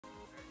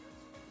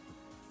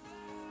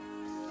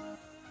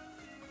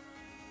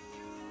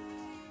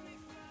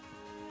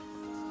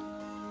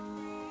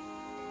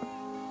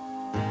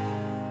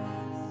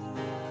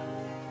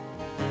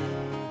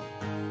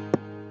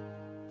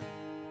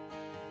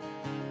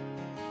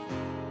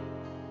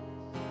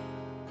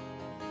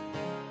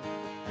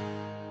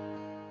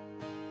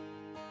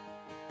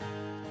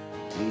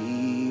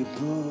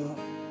People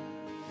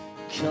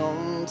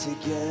come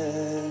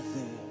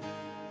together,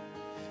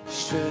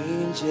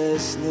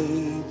 strangers,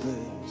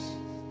 neighbors,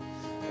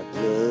 our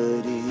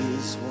blood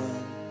is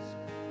one.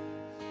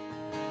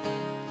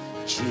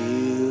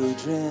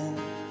 Children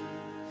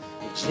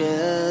of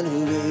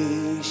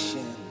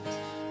generations,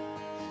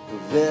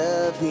 of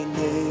every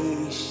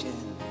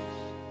nation,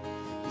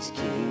 His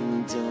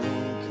kingdom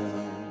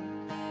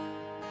come.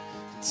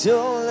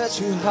 Don't let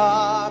your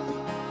heart be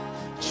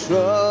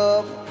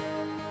troubled.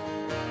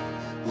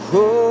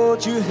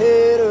 Hold your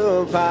head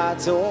up high,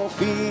 don't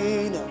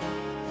fear no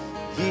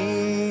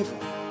evil.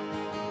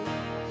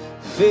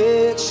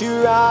 Fix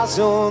your eyes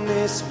on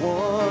this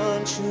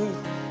one truth.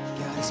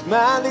 God is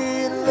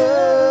madly in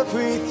love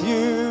with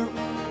you.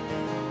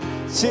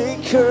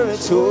 Take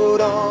courage, hold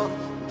on,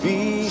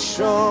 be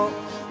strong.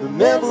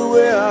 Remember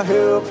where our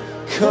help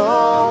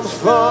comes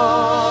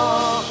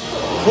from.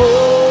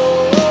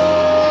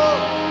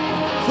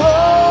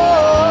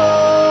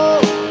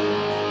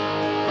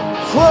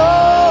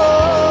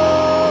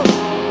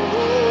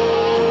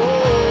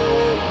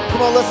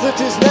 Come on, let's lift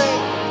His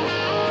name.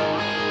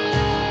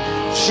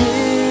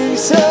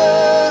 Jesus,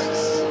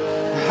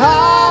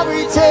 our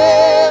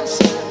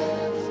redemption,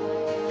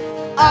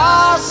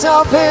 our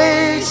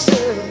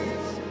salvation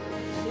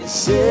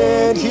is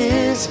in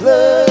His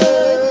blood.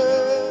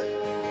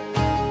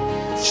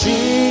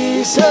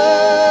 Jesus,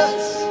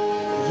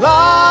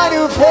 light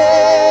of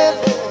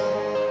heaven,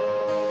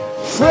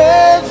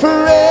 friend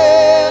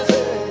forever,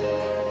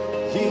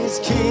 His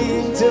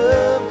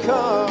kingdom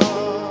come.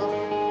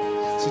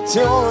 So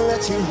don't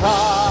let your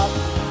heart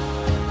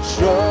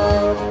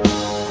trouble.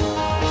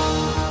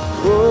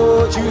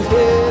 Hold your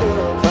head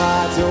up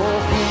high,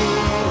 don't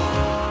fear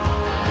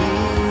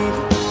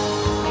evil.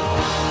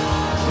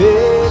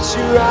 Fix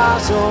your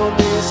eyes on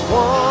this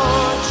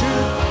one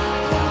truth.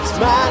 God's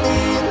mighty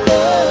in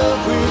love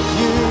with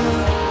you.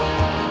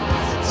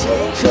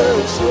 Take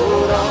courage,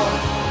 hold on,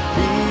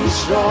 be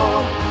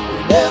strong.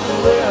 Remember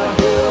where our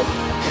help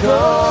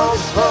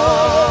comes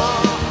from.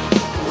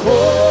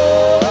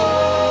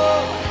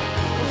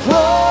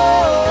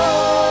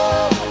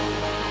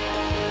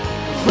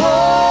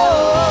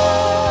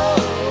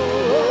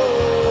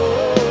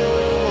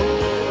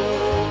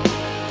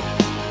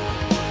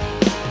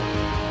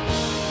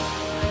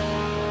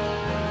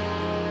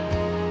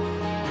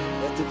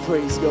 Let the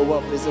praise go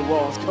up as the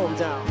walls come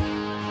down.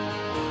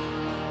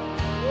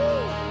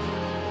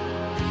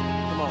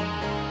 Come on.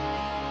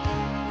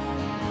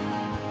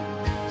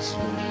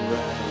 Swing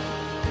right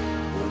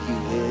where you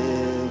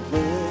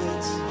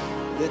heavens.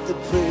 Let the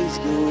praise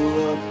go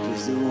up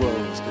as the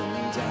walls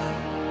come down.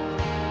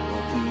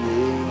 All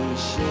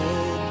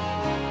creation,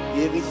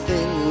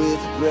 everything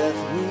with breath,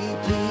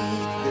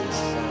 repeat the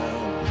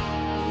sound.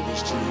 With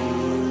His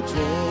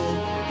children,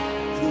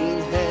 clean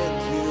hands,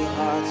 pure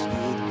hearts,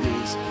 good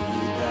grace,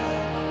 good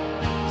God.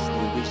 His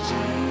name is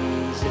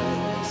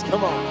Jesus.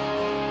 Come on.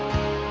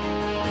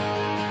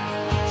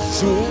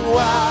 Swing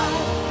wide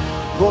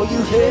for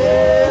you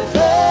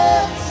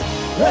heavens.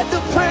 Let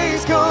the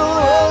praise go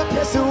up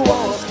as the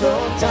walls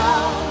come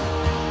down.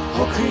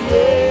 All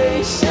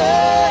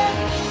creation,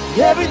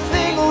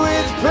 everything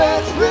with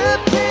breath,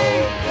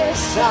 repeat the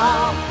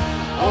sound.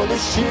 All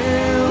His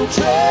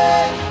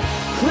children,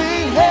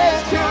 clean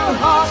hands, pure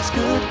hearts,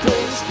 good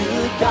grace,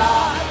 good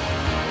God.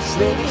 His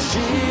name is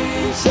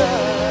Jesus.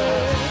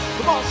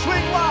 Come on,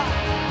 swing wide.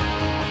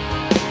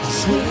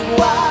 Swing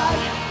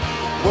wide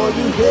for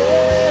you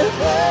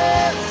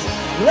heavens.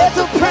 Let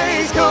the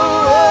praise go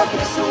up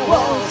as the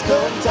walls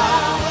come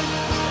down.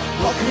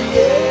 All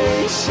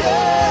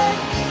creation,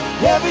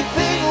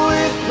 everything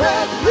with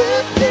breath,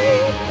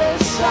 repeat the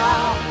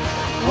sound.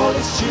 All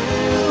His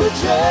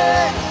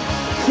children,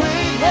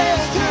 clean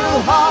hands, pure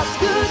hearts,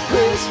 good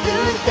grace,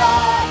 good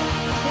God.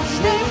 His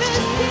name is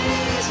Jesus.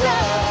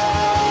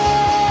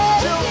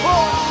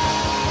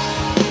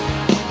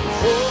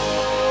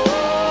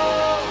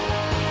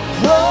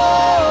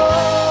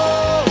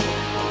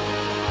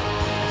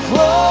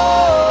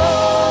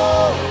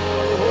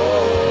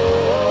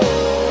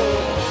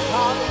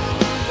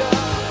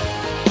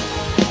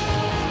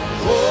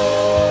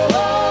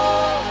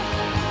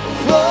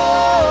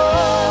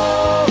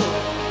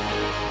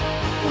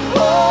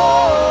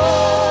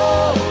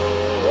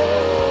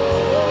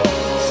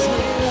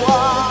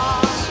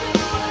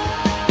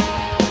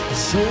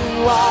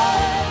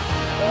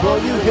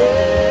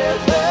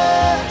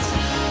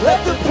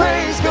 Let the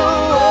praise go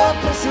up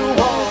as the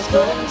walls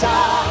come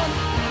down.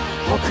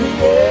 All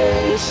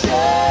creation,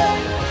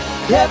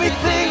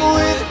 everything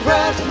with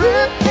breath,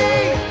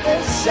 repeat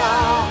the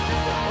sound.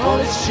 All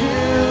His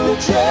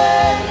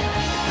children,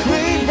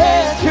 clean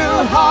hands,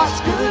 pure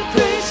hearts, good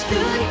grace,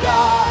 good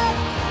God.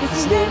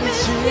 His name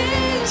is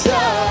Jesus.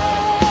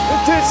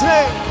 Lift His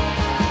name.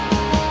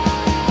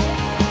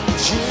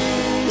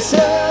 Jesus,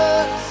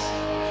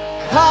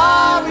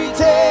 our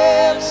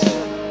redemption,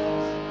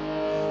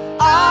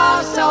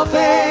 our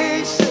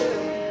salvation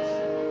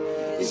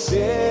is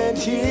in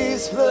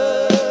His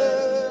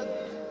blood.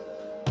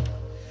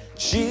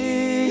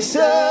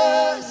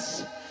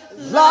 Jesus,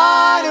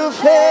 light of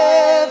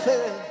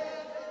heaven,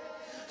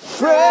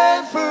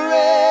 friend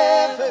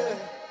forever,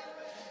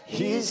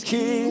 His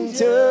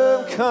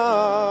kingdom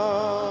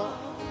come.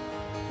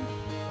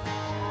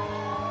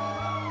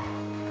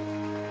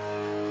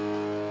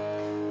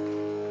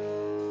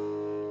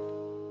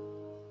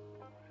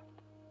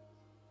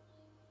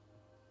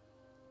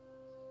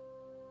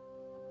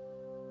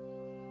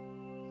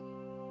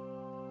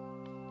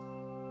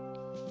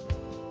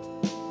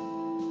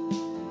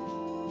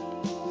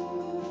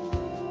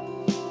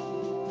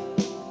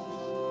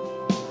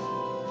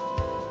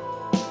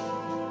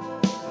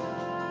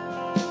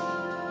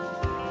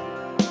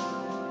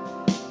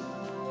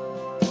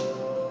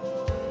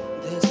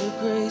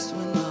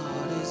 When my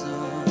heart is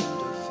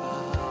under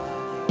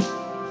fire,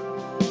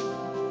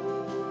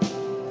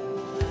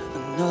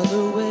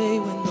 another way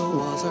when the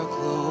walls are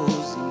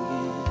closing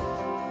in,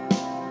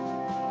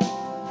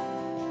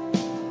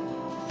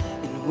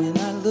 and when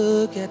I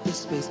look at the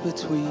space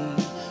between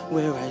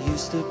where I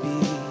used to be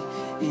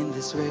in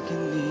this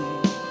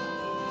reckoning,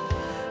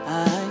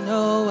 I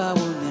know I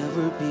will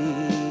never be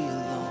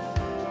alone.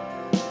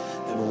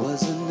 There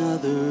was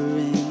another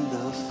in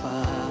the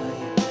fire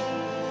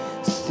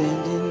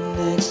standing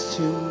next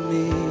to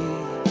me.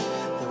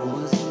 There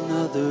was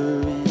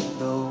another in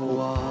the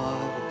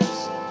waters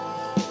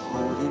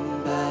holding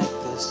back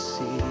the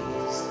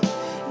seas.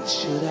 And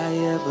should I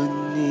ever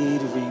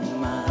need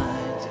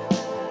reminding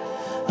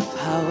of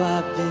how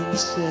I've been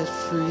set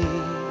free,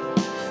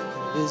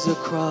 there is a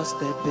cross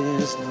that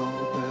bears no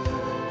burden,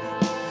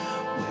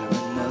 where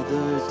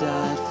another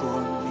died for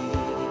me.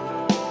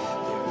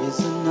 There is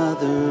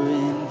another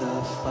in the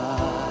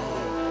fire.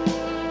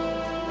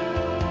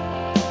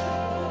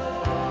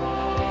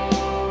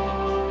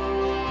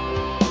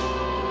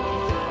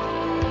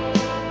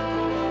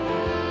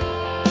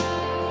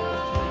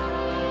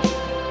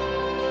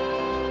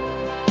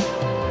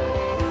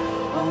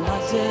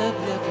 Dead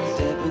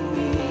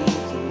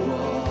beneath the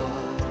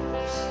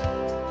waters,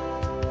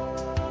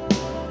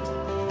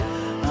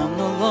 I'm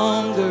no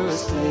longer a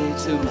slave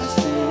to my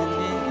sin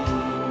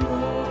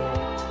anymore.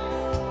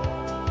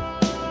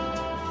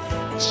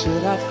 And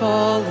should I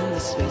fall in the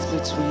space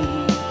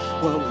between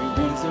what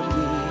remains of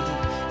me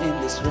and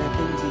this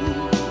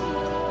reckoning,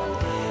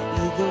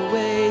 either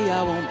way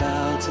I won't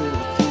bow to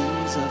the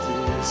things of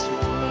this world.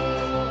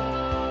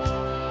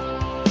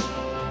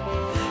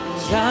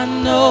 I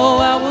know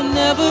I will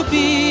never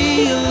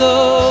be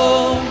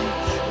alone.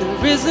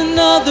 There is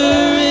another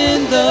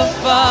in the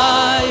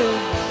fire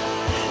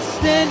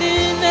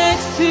standing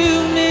next to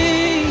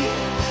me.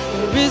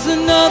 There is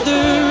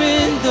another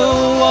in the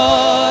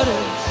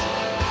waters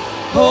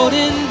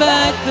holding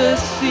back the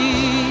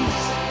seas.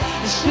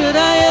 And should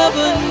I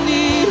ever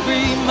need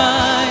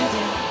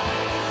reminding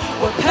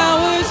what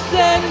power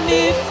set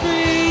me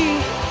free,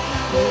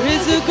 there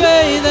is a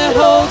grave that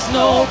holds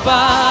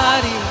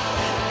nobody,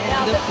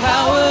 the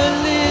power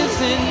lives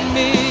in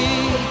me.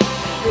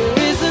 There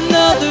is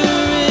another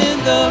in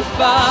the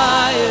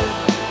fire.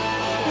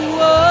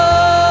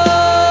 Whoa.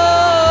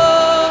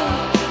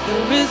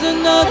 There is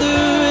another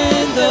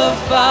in the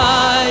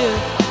fire.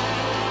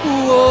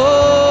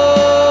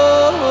 Whoa.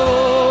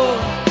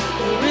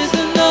 There is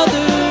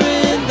another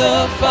in the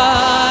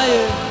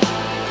fire.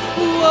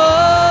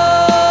 Whoa.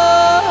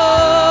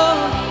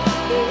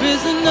 There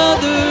is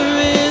another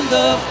in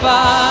the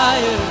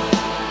fire.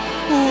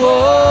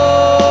 Whoa.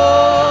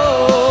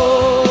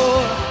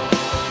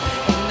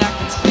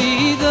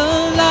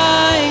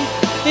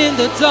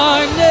 The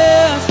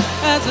darkness,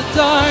 as the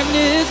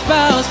darkness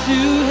bows to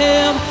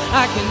Him,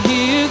 I can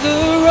hear the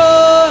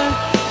roar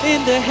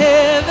in the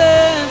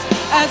heavens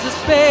as the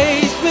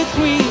space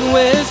between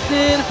west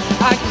and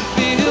I can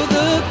feel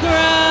the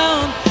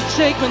ground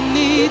shake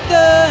beneath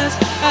us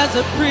as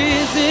the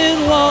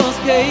prison walls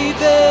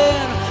cave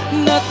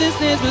in. Nothing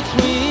stands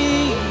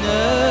between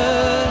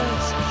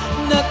us.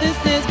 Nothing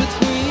stands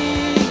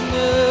between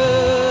us.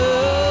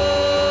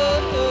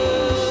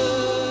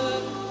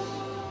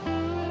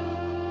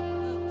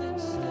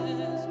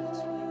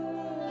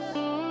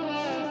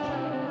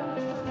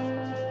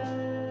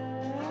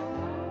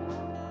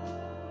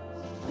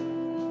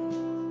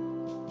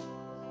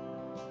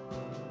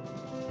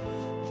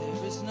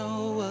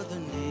 No other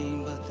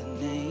name but the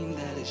name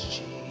that is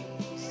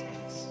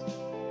Jesus.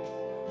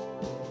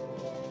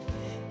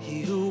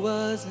 He who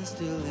was and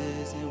still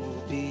is and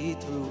will be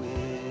through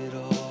it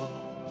all.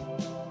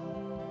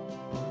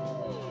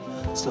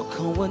 So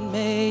come what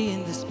may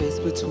in the space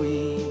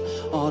between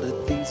all the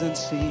things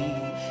unseen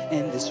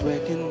and this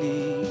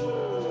reckoning,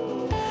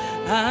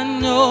 I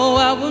know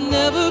I will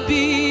never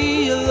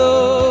be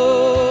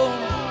alone.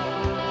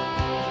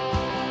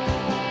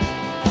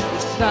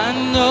 I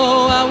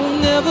know I will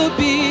never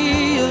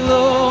be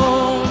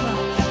alone.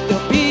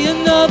 There'll be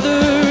another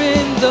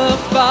in the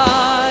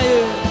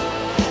fire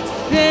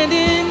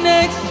standing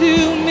next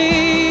to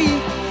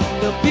me.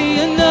 There'll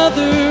be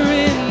another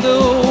in the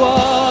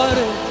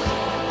water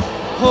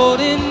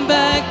holding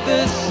back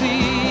the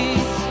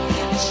seas.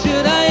 And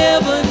should I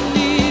ever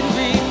need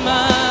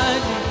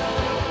reminding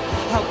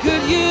how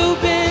good you've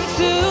been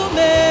to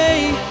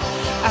me,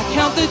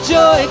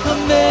 joy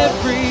come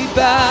every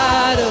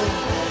battle,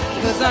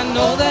 'cause I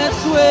know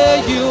that's where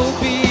you'll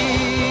be.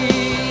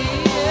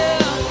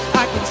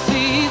 Yeah. I can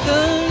see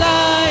the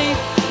light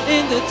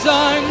in the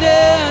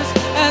darkness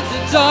as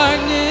the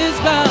darkness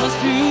bows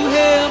to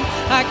him.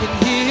 I can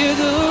hear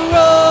the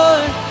roar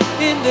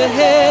in the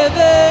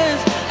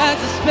heavens as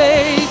the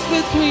space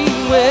between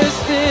we're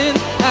stand.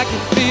 I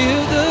can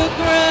feel the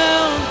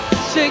ground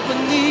shake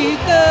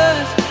beneath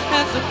us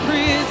as the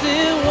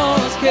prison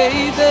walls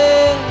cave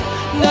in.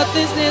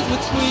 Nothing stands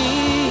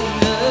between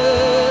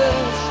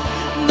us.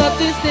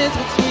 Nothing stands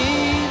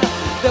between.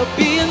 There'll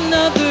be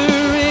another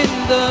in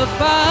the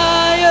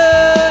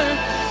fire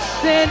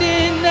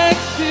standing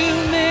next to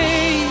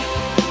me.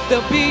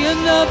 There'll be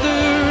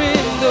another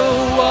in the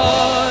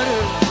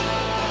water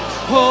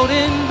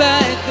holding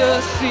back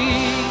the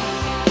sea.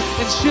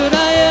 And should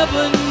I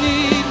ever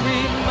need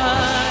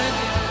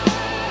reminding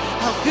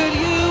how good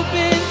you've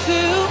been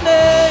to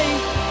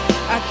me,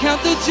 I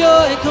count the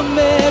joy come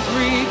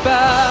every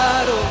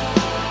battle,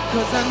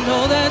 'cause I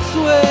know that's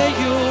where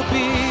you'll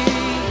be.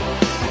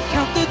 I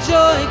count the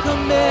joy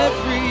come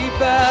every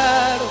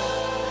battle,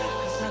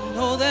 'cause I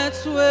know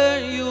that's where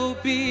you'll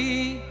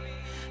be.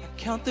 I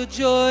count the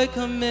joy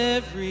come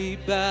every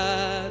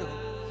battle,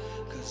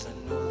 'cause I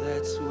know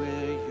that's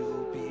where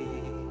you'll be.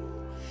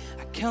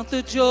 I count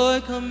the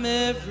joy come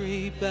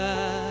every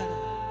battle,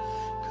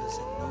 'cause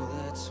I know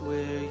that's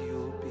where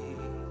you'll be.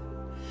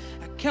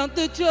 I count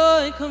the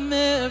joy come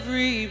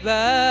every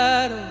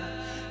battle,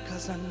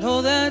 'cause I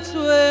know that's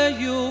where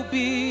you'll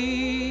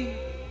be.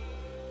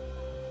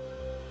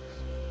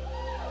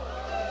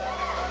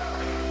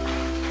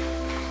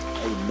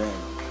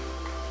 Amen.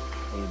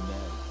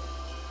 Amen.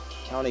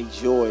 Counting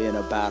joy in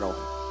a battle.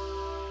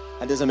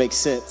 That doesn't make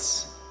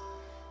sense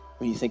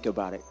when you think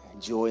about it.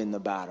 Joy in the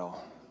battle.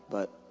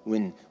 But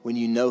when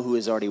you know who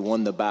has already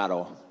won the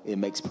battle, it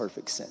makes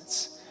perfect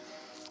sense.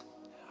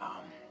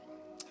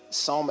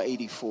 Psalm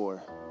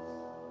 84.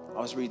 I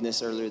was reading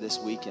this earlier this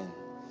weekend.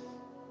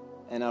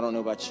 And I don't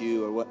know about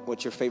you or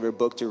what your favorite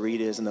book to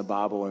read is in the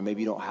Bible, or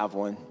maybe you don't have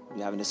one.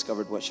 You haven't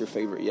discovered what's your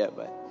favorite yet,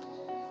 but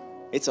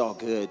it's all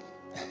good.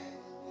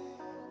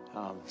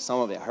 Some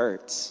of it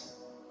hurts,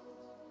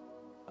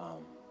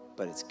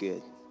 but it's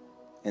good.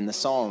 And the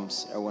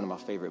Psalms are one of my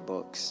favorite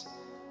books.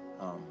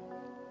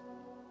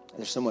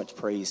 There's so much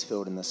praise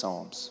filled in the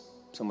Psalms,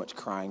 so much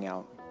crying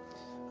out,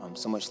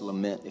 so much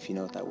lament, if you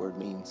know what that word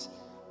means.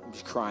 I'm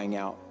just crying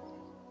out.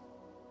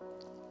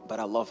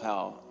 But I love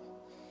how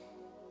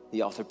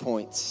the author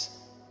points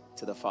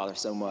to the Father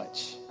so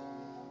much.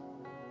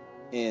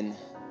 In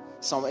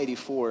Psalm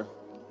 84,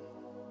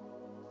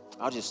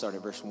 I'll just start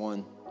at verse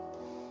 1.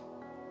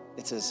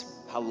 It says,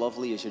 "How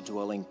lovely is your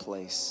dwelling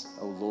place,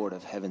 O Lord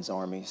of heaven's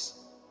armies.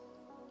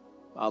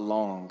 I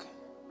long,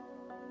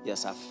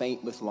 yes, I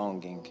faint with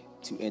longing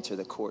to enter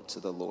the courts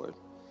of the Lord."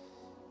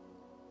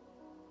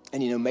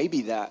 And you know,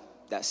 maybe that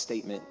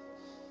statement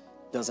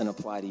doesn't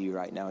apply to you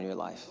right now in your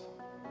life.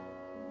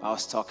 I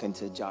was talking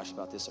to Josh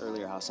about this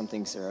earlier, how some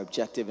things are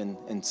objective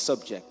and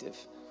subjective.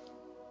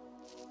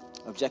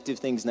 Objective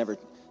things they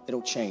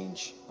don't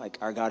change. Like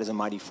our God is a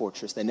mighty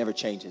fortress that never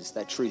changes.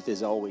 That truth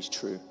is always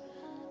true.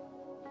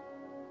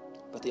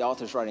 But the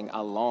author's writing, "I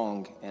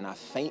long and I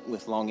faint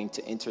with longing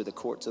to enter the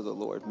courts of the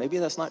Lord." Maybe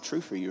that's not true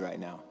for you right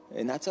now.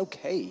 And that's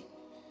okay.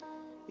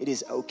 It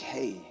is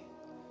okay.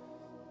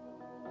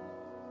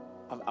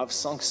 I've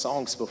sung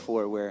songs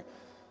before where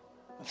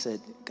I've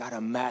said, "God,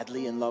 I'm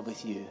madly in love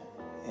with you."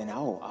 And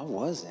I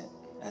wasn't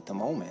at the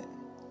moment.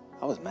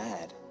 I was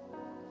mad.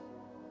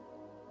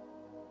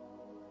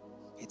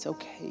 It's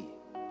okay.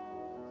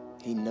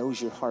 He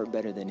knows your heart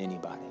better than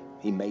anybody.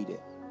 He made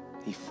it.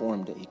 He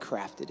formed it. He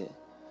crafted it.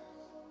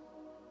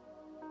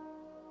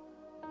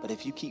 But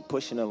if you keep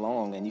pushing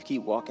along and you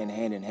keep walking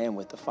hand in hand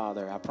with the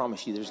Father, I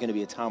promise you there's going to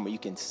be a time where you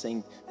can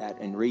sing that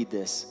and read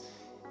this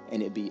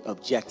and it'd be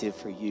objective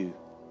for you.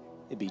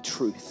 It'd be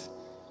truth.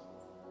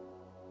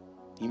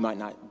 You might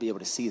not be able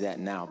to see that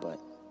now, but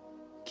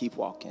keep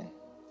walking.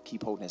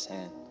 Keep holding his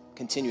hand.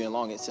 Continuing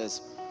along, it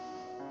says,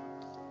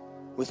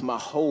 "With my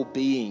whole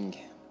being,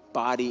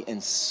 body,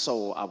 and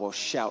soul, I will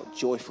shout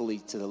joyfully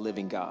to the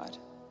living God."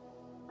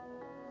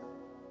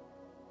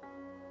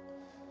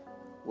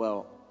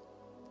 Well,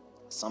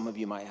 some of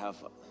you might have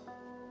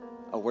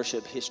a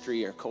worship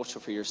history or culture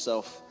for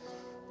yourself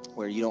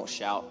where you don't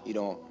shout,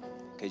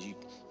 because you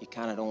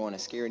kind of don't want to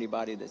scare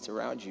anybody that's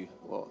around you.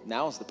 Well,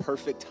 now is the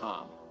perfect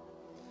time.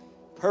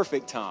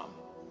 Perfect time.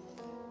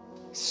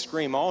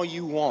 Scream all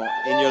you want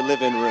in your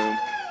living room.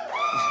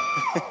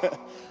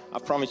 I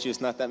promise you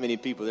it's not that many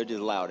people. They're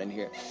just loud in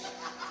here.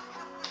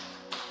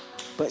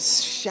 But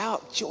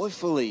shout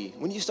joyfully.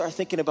 When you start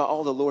thinking about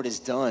all the Lord has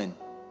done,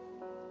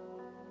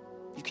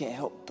 you can't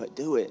help but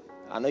do it.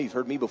 I know you've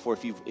heard me before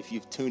if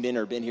you've tuned in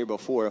or been here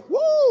before.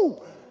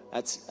 Woo!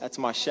 That's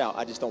my shout.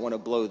 I just don't want to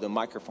blow the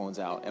microphones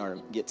out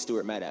or get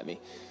Stuart mad at me.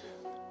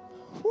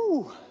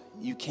 Woo!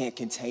 You can't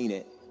contain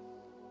it.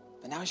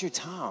 But now's your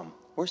time.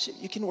 Worship.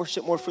 You can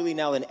worship more freely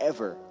now than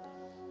ever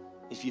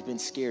if you've been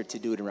scared to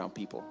do it around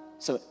people.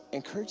 So I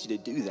encourage you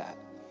to do that.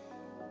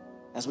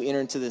 as we enter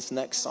into this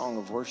next song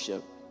of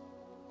worship,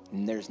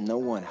 and there's no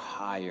one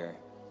higher,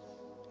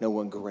 no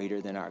one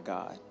greater than our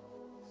God.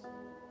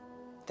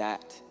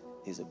 That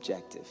is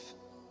objective.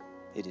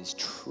 It is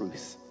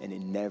truth, and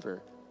it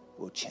never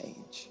will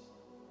change.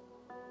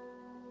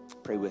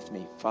 Pray with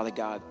me. Father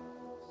God,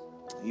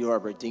 you are a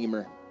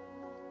redeemer,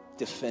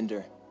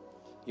 defender.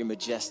 You're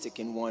majestic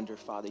in wonder,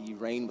 Father. You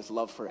reign with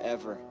love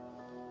forever.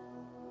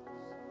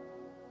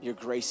 Your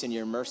grace and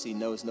your mercy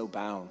knows no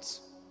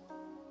bounds.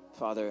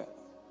 Father,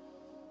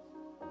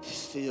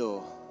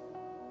 fill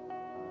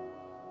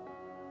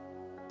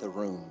the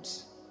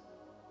rooms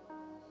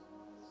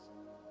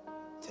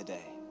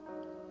today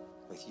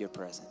with your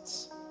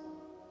presence.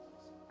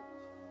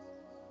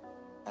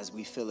 As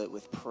we fill it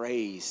with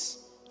praise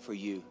for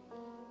you,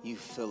 you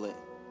fill it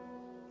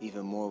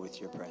even more with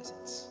your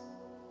presence.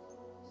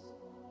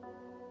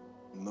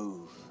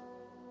 Move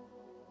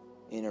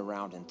in,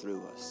 around, and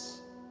through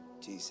us,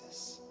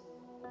 Jesus.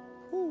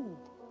 Woo.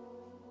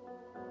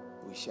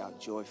 We shout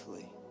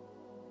joyfully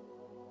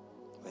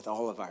with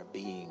all of our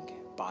being,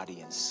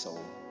 body, and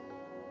soul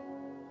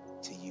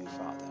to you,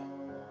 Father,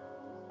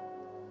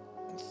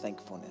 in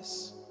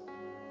thankfulness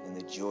and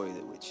the joy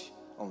that which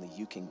only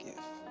you can give.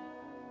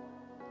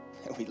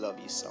 And we love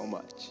you so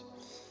much.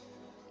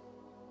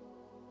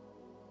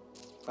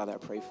 Father, I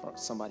pray for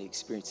somebody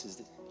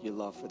experiences your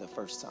love for the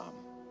first time.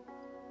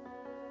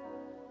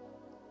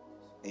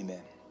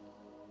 Amen.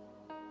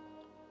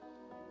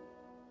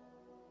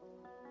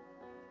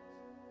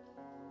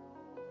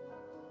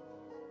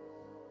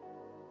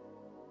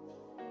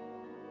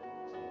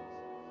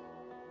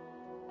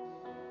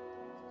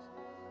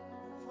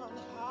 Run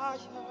higher.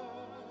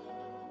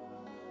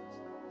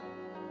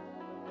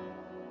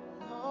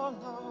 No,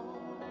 no.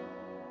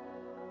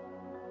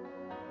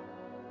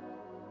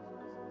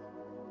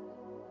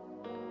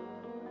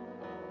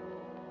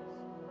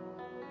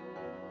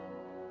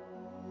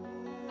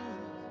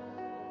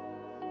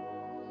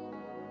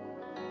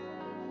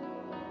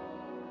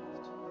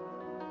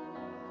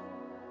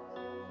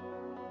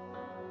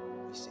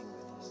 Sing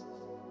with us.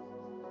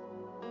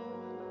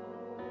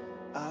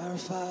 Our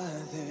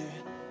Father,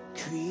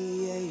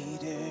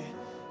 Creator,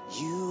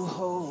 you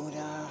hold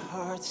our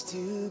hearts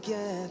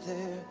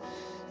together.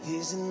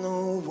 There's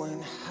no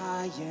one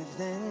higher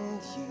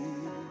than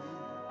you.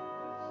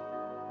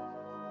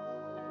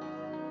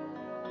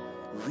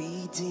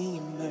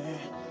 Redeemer,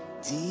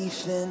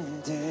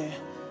 defender,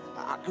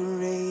 our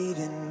great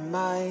and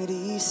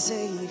mighty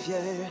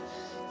Savior.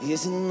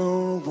 There's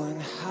no one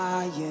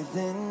higher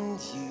than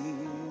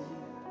you.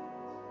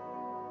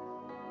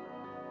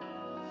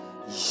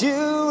 You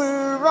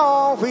are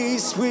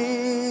always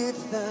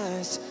with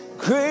us,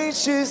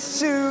 gracious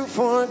to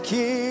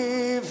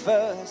forgive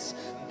us.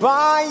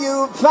 By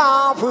your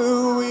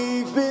power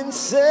we've been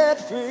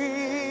set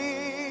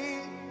free.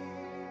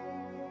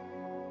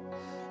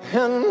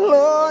 And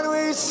Lord,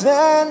 we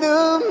stand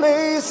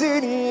amazed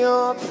in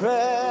your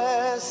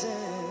presence,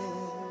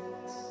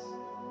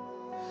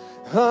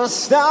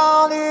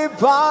 astounded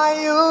by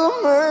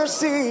your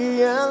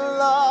mercy and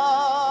love.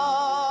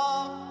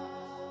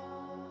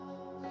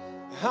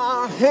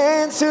 Our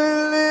hands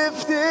are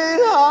lifted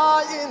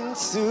high in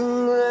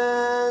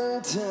surrender.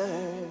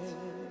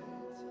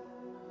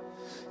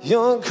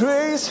 Your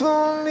grace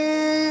for me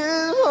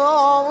is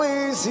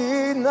always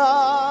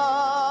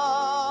enough.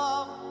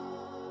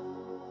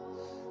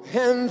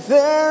 And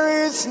there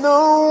is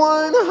no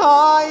one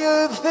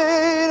higher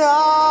than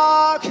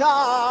our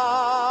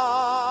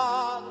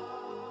God.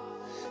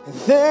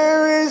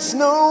 There is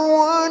no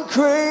one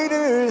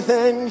greater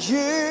than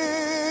you.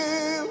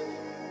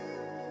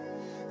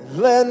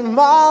 Let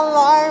my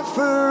life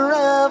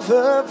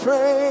forever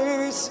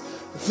praise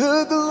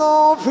the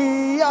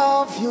glory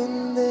of your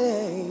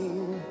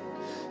name.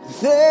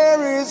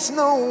 There is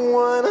no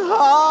one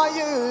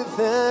higher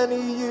than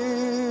you.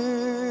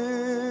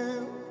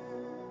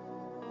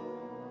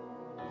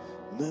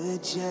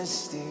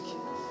 Majestic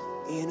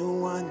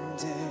in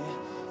wonder,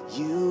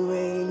 you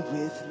reign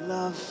with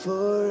love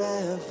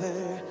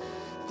forever.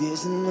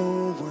 There's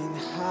no one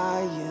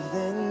higher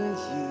than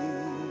you.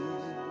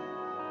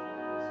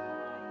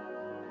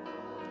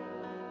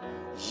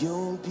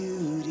 Your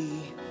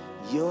beauty,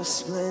 your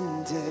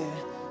splendor,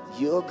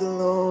 your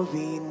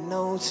glory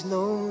knows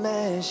no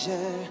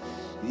measure.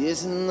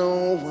 There's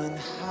no one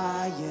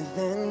higher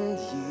than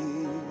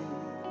you.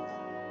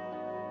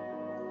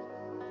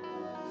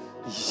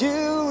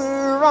 You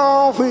are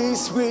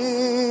always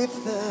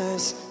with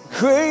us,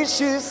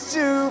 gracious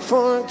to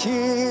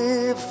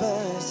forgive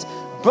us.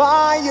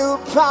 By your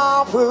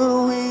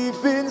power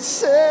we've been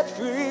set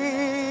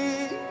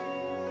free.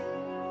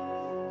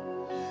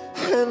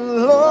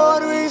 And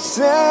Lord, we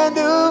stand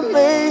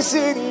amazed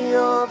in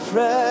your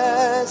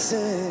presence,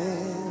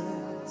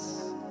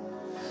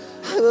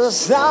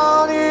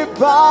 astounded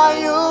by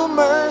your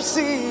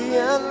mercy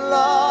and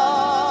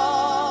love.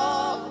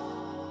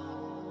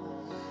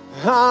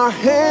 Our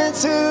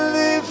hands are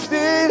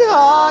lifted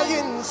high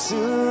in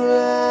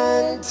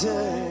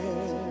surrender.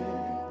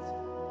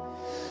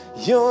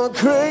 Your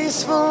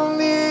grace for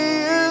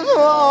me is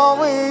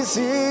always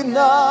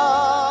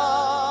enough.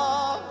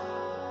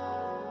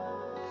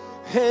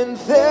 And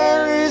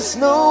there is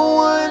no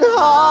one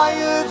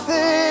higher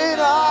than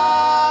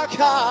our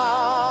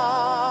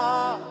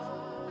God.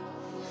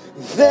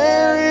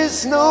 There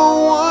is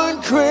no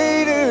one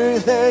greater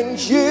than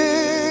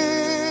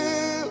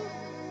you.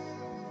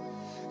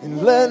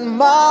 And let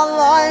my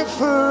life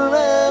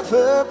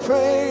forever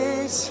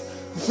praise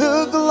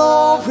the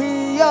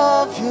glory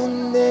of your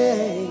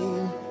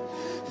name.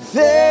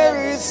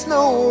 There is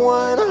no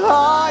one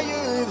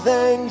higher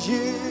than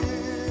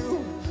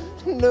you.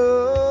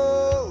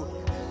 No,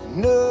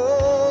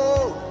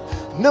 no,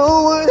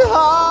 no one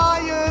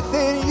higher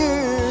than you.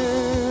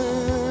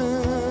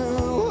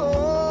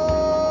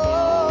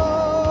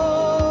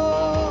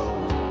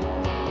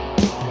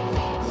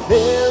 Oh.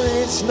 There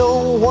is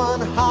no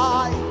one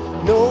high,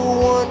 no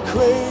one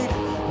great,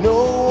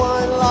 no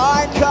one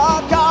like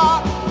our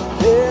God.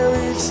 There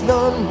is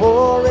none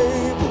more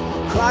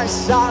able,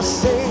 Christ our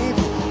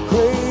Savior,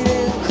 great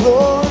and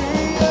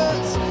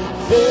glorious.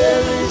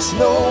 There is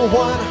no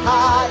one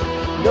high,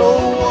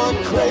 no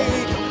one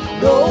great,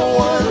 no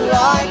one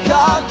like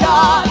our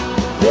God.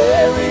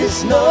 There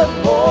is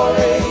none more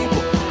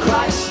able,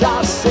 Christ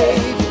our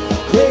Savior,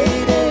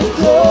 great and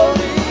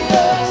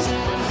glorious.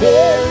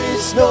 There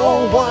is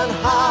no one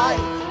high,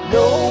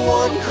 no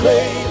one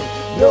great,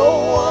 no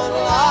one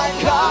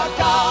like our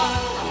God.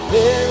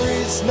 There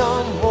is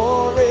none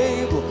more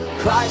able,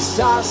 Christ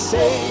our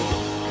Savior,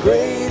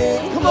 great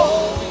and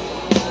glorious.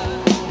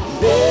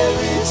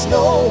 There is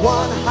no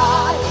one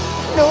high,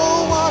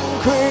 no one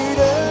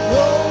greater,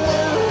 no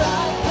one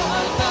like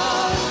our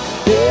God.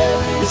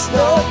 There is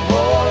none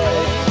more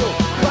able,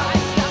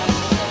 Christ our Savior.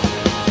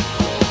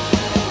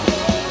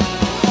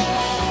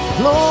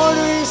 Lord,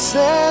 we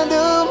stand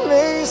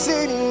amazed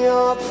in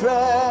your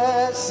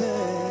presence,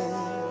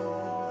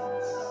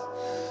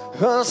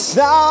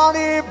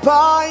 astounded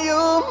by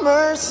your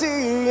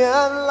mercy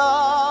and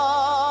love.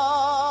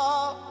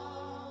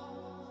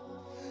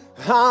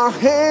 Our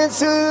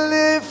hands are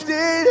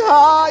lifted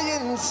high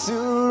in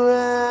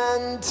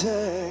surrender.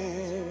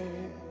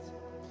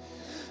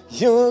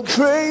 Your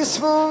grace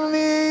for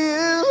me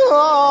is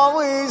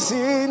always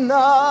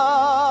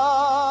enough.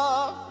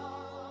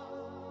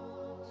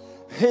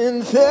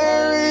 And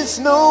there is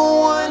no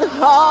one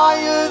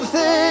higher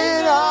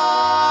than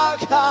our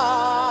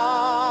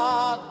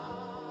God.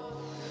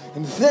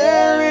 And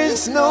there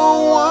is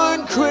no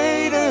one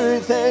greater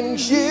than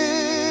you.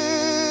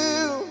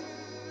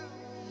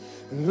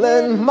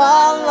 Let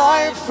my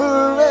life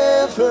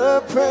forever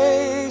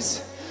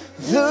praise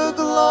the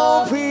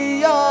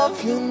glory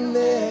of your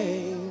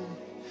name.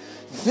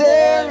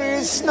 There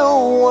is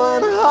no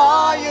one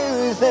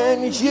higher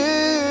than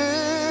you.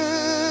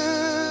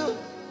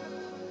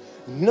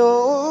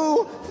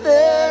 No,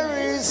 there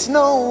is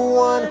no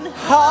one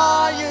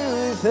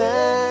higher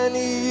than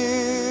you.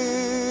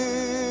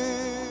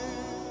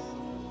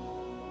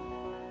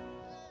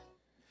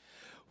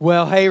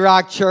 Well, hey,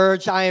 Rock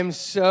Church, I am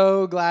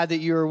so glad that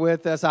you were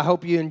with us. I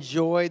hope you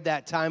enjoyed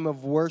that time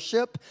of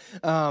worship,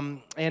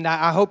 and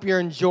I hope you're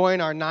enjoying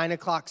our 9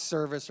 o'clock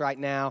service right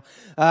now.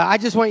 I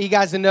just want you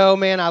guys to know,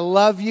 man, I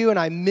love you and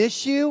I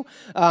miss you,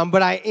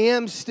 but I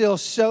am still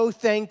so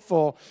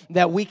thankful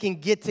that we can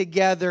get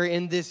together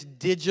in this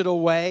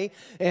digital way.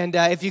 And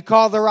if you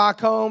call The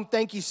Rock home,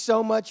 thank you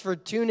so much for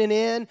tuning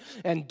in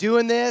and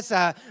doing this.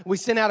 We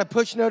sent out a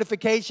push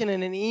notification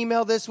and an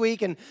email this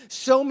week, and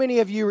so many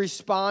of you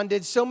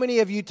responded. So many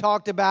of you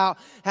talked about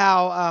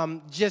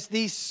how just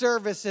these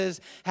services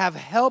have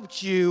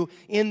helped you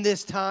in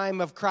this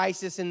time of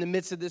crisis in the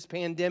midst of this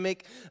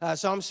pandemic.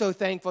 So I'm so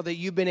thankful that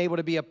you've been able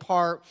to be a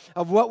part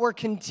of what we're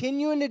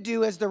continuing to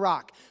do as The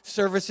Rock.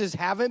 Services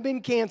haven't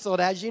been canceled,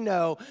 as you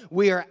know.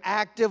 We are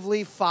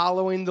actively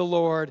following the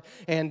Lord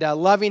and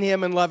loving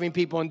Him and loving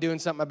people and doing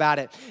something about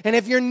it. And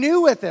if you're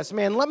new with us,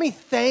 man, let me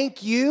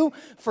thank you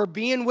for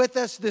being with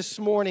us this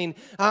morning.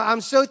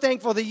 I'm so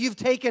thankful that you've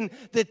taken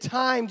the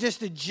time just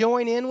to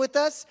join in with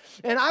us,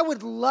 and I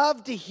would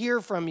love to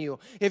hear from you.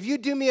 If you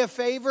do me a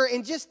favor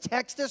and just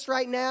text us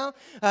right now,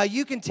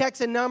 you can text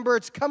a number.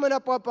 It's coming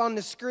up on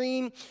the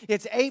screen.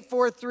 It's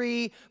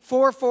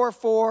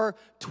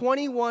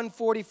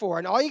 843-444-2144,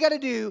 and all you got to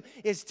do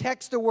is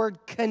text the word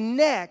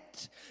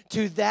CONNECT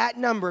to that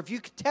number. If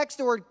you text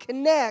the word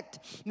CONNECT,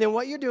 then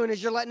what you're doing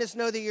is you're letting us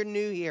know that you're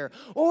new here.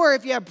 Or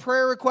if you have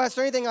prayer requests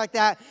or anything like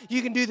that,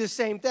 you can do the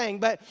same thing.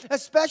 But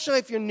especially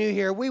if you're new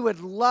here, we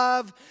would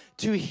love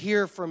to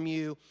hear from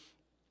you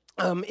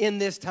in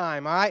this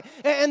time, all right?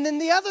 And then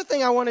the other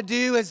thing I want to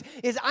do is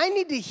I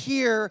need to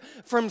hear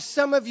from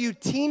some of you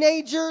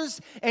teenagers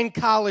and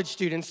college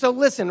students. So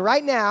listen,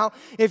 right now,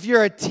 if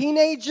you're a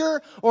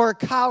teenager or a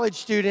college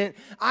student,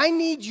 I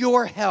need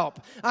your help.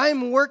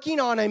 I'm working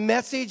on a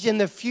message in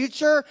the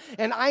future,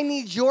 and I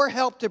need your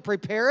help to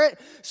prepare it.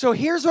 So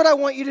here's what I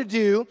want you to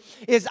do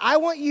is I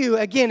want you,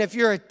 again, if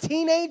you're a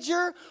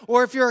teenager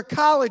or if you're a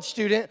college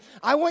student,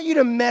 I want you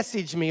to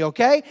message me,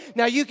 okay?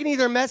 Now, you can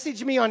either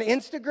message me on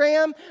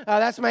Instagram,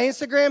 That's my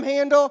Instagram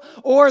handle.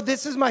 Or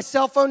this is my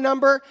cell phone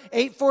number,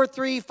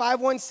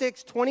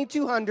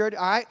 843-516-2200.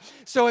 All right?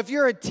 So if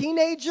you're a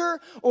teenager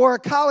or a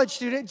college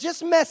student,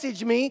 just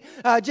message me.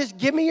 Just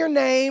give me your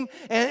name,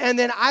 and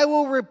then I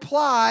will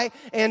reply.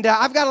 And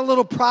I've got a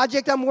little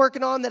project I'm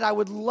working on that I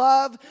would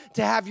love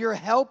to have your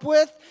help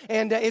with.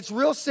 And it's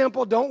real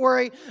simple. Don't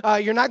worry.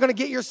 You're not going to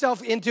get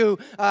yourself into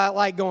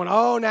like going,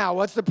 oh, now,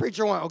 what's the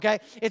preacher want, okay?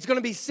 It's going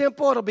to be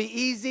simple. It'll be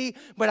easy,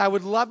 but I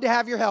would love to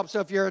have your help. So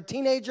if you're a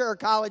teenager or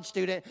college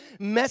student,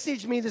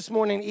 message me this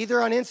morning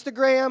either on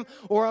Instagram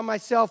or on my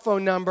cell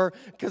phone number,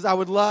 because I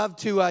would love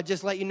to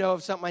just let you know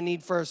of something I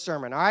need for a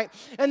sermon, all right?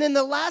 And then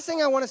the last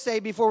thing I want to say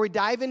before we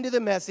dive into the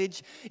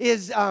message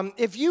is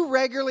if you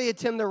regularly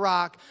attend The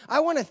Rock, I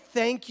want to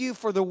thank you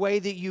for the way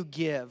that you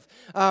give.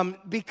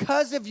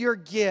 Because of your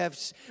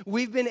gifts,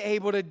 we've been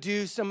able to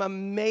do some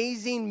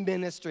amazing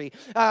ministry.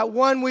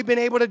 One, we've been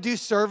able to do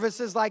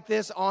services like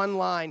this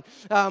online.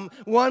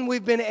 One,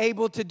 we've been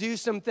able to do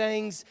some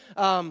things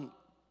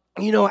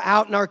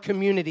out in our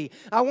community.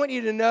 I want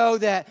you to know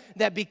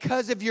that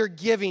because of your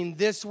giving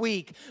this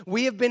week,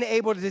 we have been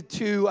able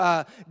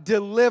to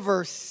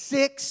deliver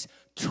 6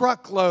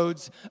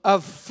 truckloads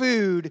of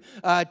food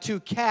to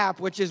CAP,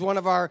 which is one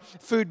of our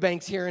food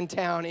banks here in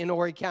town in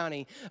Horry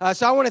County.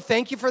 So I want to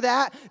thank you for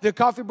that. The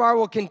coffee bar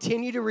will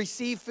continue to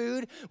receive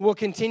food. We'll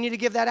continue to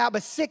give that out,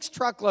 but 6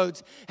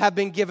 truckloads have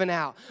been given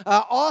out.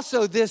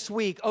 Also this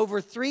week,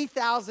 over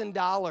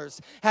 $3,000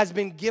 has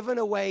been given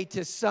away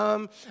to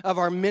some of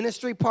our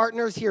ministry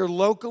partners here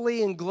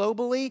locally and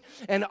globally,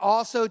 and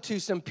also to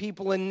some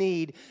people in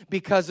need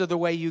because of the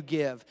way you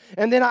give.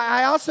 And then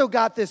I also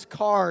got this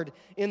card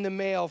in the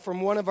mail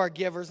from one of our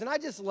givers, and I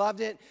just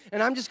loved it,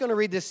 and I'm just going to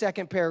read this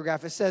second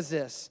paragraph. It says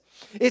this: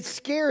 "It's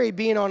scary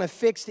being on a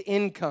fixed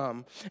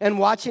income and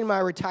watching my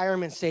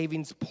retirement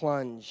savings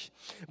plunge,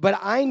 but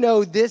I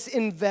know this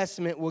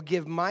investment will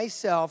give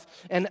myself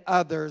and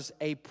others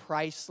a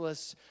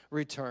priceless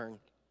return."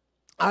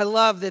 I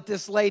love that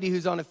this lady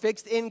who's on a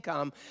fixed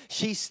income,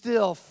 she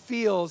still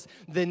feels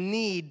the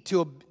need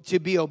to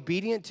be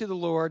obedient to the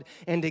Lord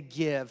and to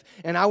give.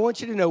 And I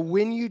want you to know,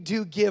 when you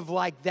do give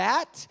like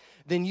that,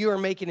 then you are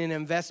making an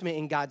investment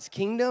in God's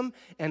kingdom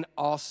and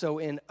also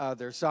in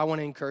others. So I want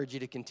to encourage you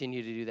to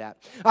continue to do that.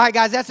 All right,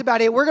 guys, that's about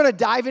it. We're going to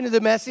dive into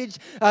the message.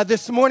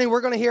 This morning,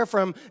 we're going to hear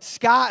from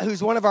Scott,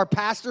 who's one of our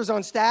pastors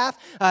on staff.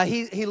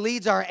 He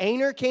leads our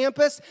Aner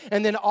campus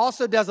and then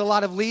also does a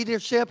lot of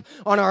leadership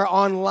on our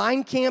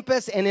online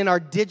campus and in our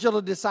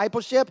digital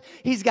discipleship.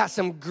 He's got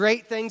some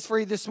great things for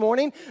you this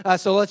morning.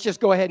 So let's just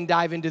go ahead and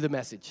dive into the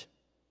message.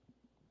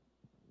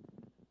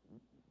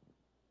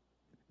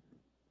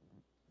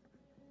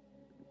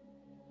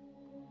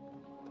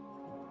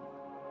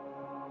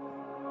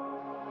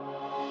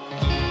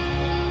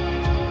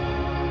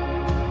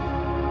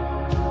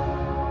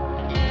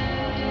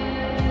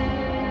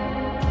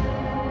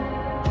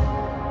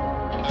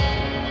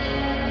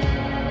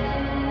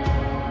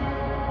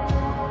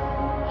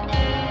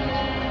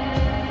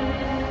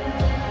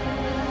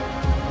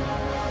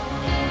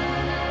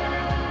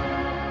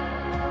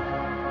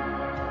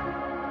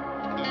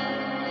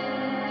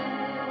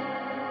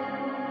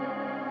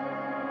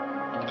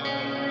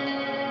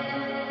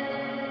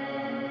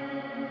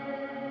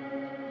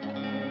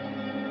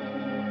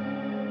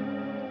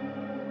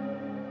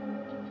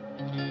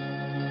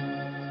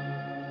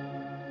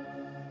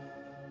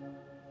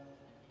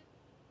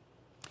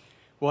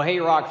 Well, hey,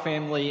 Rock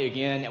family,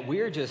 again,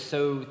 we're just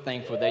so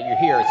thankful that you're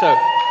here. So,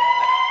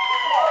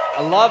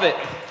 I love it.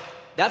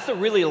 That's a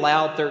really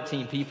loud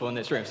 13 people in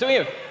this room. So,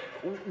 anyway,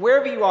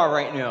 wherever you are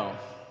right now,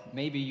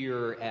 maybe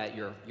you're at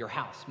your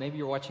house, maybe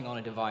you're watching on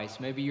a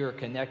device, maybe you're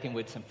connecting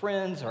with some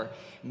friends, or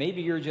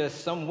maybe you're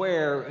just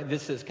somewhere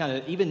this is kind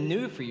of even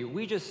new for you.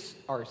 We just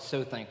are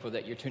so thankful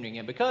that you're tuning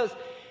in because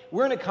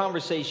we're in a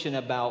conversation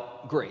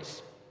about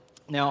grace.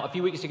 Now, a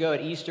few weeks ago at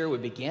Easter, we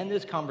began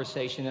this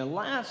conversation, and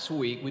last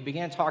week we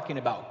began talking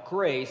about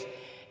grace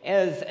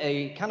as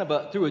a kind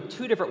of through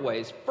 2 different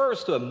ways.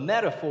 First, through a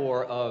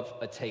metaphor of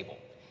a table.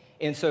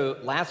 And so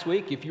last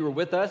week, if you were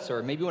with us,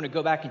 or maybe you want to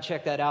go back and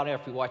check that out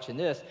after you're watching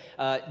this,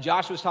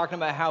 Josh was talking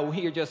about how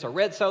we are just a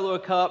red Solo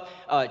cup,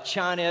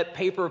 china,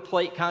 paper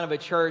plate kind of a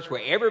church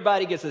where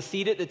everybody gets a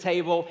seat at the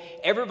table,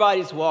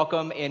 everybody's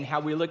welcome, and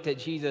how we looked at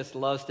Jesus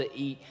loves to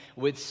eat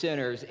with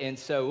sinners. And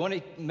so we want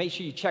to make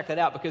sure you check that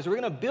out because we're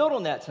going to build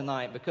on that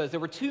tonight because there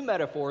were 2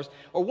 metaphors,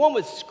 or one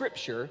was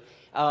scripture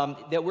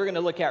that we're going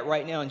to look at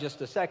right now in just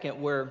a second,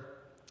 where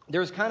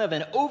there's kind of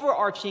an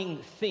overarching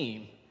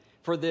theme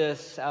for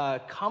this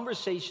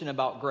conversation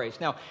about grace.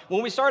 Now,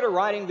 when we started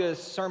writing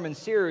this sermon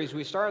series,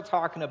 we started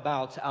talking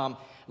about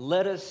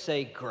let us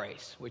say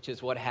grace, which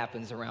is what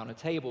happens around a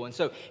table. And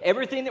so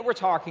everything that we're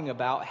talking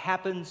about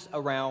happens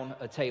around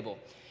a table.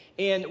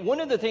 And one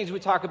of the things we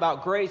talk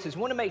about grace is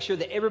we want to make sure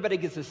that everybody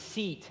gets a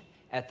seat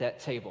at that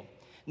table.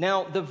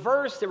 Now, the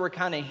verse that we're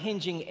kind of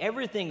hinging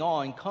everything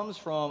on comes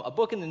from a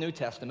book in the New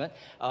Testament,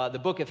 the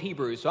book of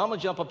Hebrews. So I'm going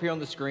to jump up here on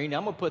the screen.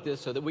 I'm going to put this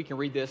so that we can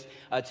read this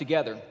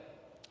together.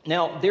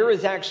 Now, there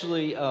is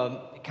actually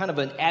kind of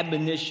an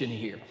admonition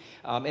here.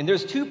 And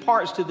there's two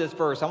parts to this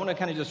verse. I want to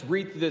kind of just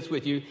read through this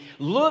with you.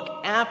 Look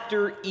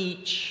after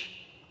each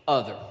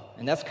other.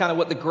 And that's kind of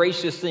what the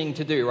gracious thing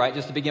to do, right?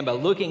 Just to begin by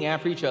looking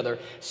after each other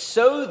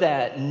so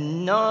that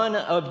none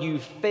of you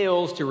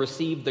fails to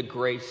receive the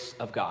grace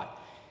of God.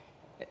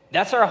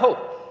 That's our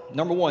hope.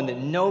 Number one, that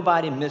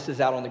nobody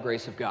misses out on the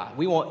grace of God.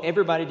 We want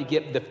everybody to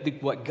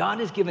get what God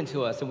has given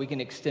to us, and we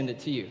can extend it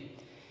to you.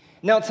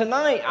 Now,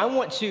 tonight, I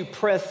want to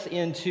press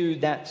into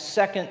that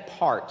second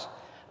part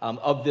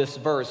of this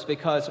verse,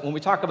 because when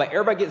we talk about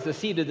everybody gets a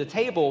seat at the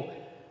table,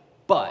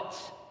 but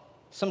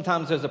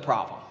sometimes there's a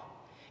problem.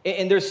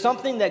 And there's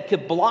something that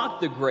could block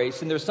the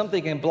grace, and there's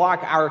something that can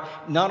block our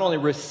not only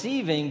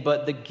receiving,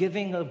 but the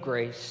giving of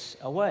grace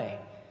away.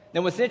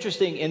 Now, what's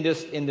interesting in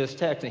this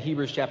text in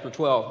Hebrews chapter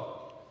 12,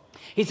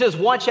 he says,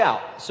 watch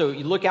out. So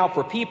you look out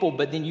for people,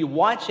 but then you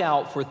watch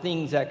out for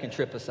things that can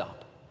trip us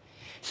up.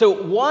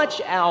 So watch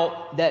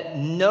out that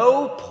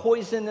no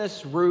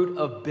poisonous root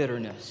of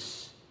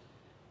bitterness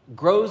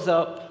grows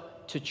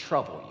up to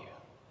trouble you,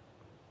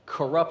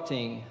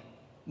 corrupting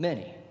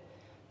many.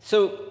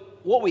 So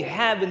what we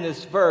have in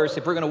this verse,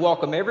 if we're going to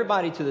welcome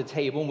everybody to the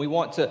table and we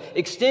want to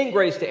extend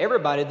grace to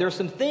everybody, there's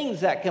some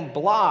things that can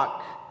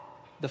block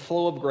the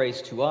flow of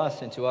grace to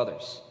us and to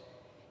others.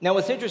 Now,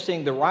 what's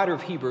interesting, the writer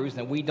of Hebrews,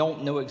 and we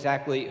don't know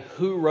exactly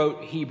who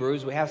wrote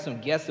Hebrews, we have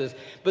some guesses,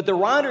 but the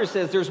writer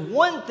says there's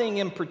one thing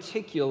in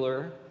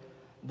particular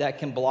that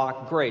can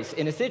block grace.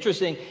 And it's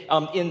interesting,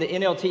 in the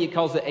NLT, it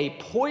calls it a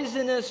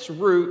poisonous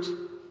root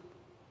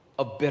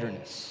of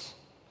bitterness.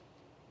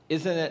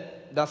 Isn't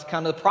it? That's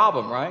kind of the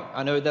problem, right?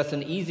 I know that's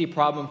an easy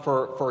problem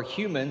for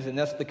humans, and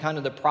that's the kind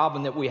of the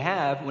problem that we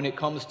have when it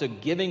comes to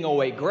giving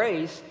away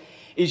grace,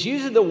 is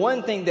usually the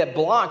one thing that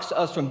blocks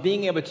us from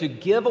being able to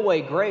give away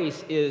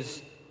grace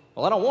is,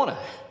 well, I don't want to,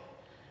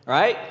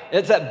 right?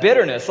 It's that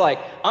bitterness, like,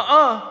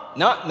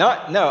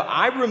 no.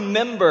 I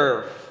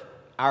remember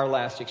our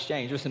last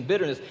exchange. There's some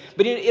bitterness,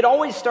 but it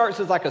always starts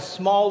as like a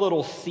small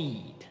little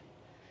seed,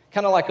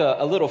 kind of like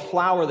a little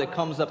flower that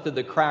comes up through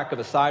the crack of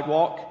a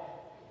sidewalk.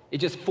 It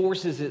just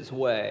forces its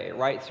way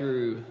right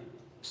through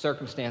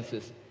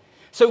circumstances.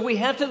 So we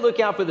have to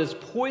look out for this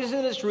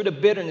poisonous root of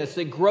bitterness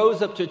that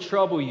grows up to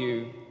trouble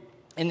you.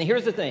 And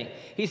here's the thing.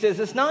 He says,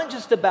 it's not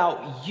just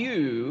about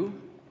you,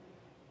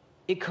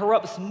 it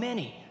corrupts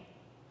many.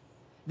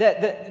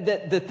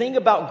 That the thing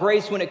about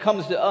grace when it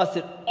comes to us,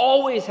 it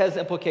always has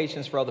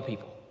implications for other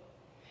people.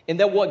 And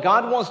that what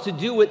God wants to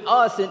do with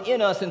us and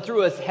in us and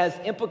through us has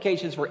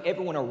implications for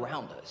everyone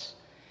around us.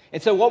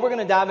 And so what we're going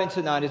to dive into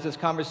tonight is this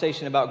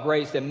conversation about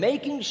grace and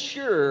making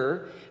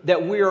sure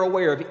that we are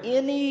aware of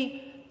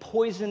any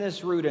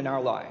poisonous root in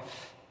our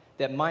life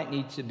that might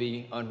need to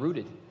be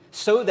unrooted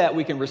so that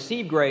we can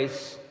receive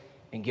grace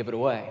and give it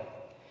away.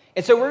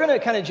 And so we're going to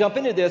kind of jump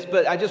into this,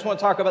 but I just want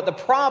to talk about the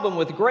problem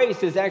with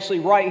grace is actually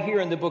right here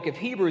in the book of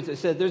Hebrews. It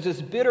says there's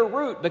this bitter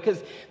root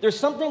because there's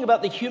something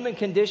about the human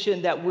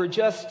condition that we're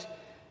just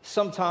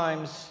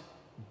sometimes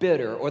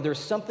bitter, or there's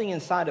something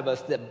inside of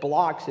us that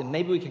blocks, and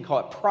maybe we can call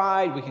it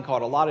pride, we can call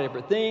it a lot of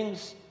different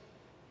things,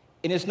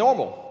 and it's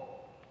normal.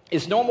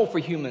 It's normal for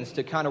humans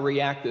to kind of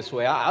react this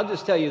way. I'll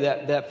just tell you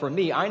that for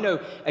me, I know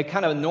a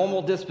kind of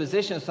normal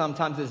disposition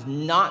sometimes is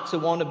not to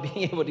want to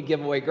be able to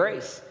give away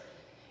grace.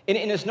 And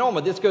it's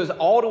normal. This goes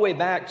all the way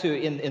back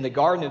to in the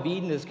Garden of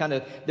Eden. Is kind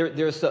of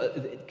there's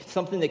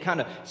something that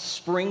kind of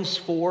springs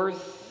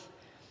forth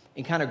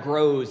and kind of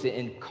grows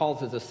and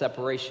causes a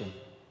separation.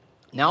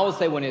 Now I would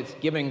say when it's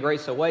giving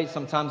grace away,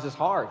 sometimes it's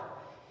hard.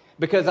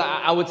 Because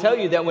I would tell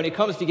you that when it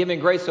comes to giving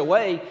grace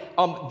away,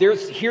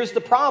 here's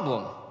the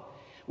problem.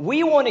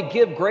 We want to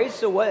give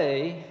grace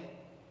away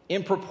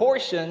in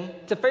proportion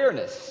to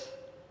fairness,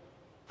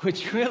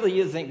 which really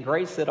isn't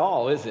grace at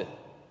all, is it?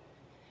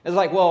 It's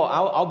like, well,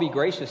 I'll be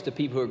gracious to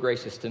people who are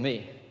gracious to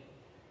me.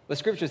 But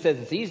Scripture says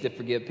it's easy to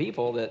forgive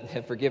people that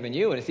have forgiven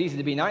you, and it's easy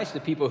to be nice to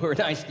people who are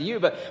nice to you,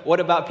 but what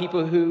about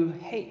people who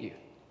hate you?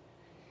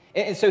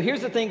 And so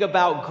here's the thing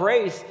about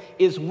grace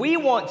is we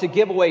want to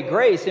give away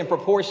grace in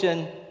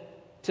proportion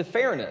to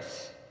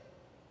fairness.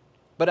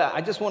 But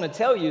I just want to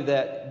tell you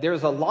that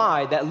there's a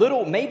lie,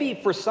 maybe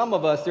for some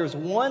of us, there's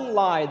one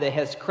lie that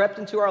has crept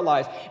into our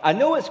lives. I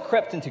know it's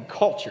crept into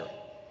culture.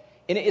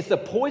 And it's a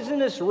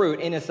poisonous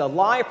root, and it's a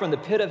lie from the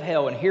pit of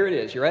hell. And here it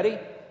is. You ready?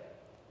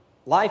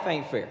 Life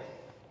ain't fair.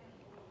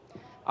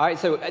 All right,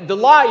 so the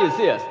lie is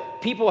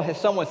this.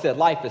 Someone said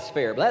life is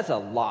fair, but that's a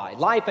lie.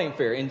 Life ain't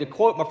fair. And to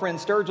quote my friend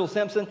Sturgill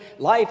Simpson,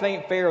 life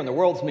ain't fair and the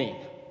world's mean.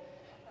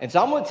 And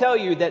so I'm going to tell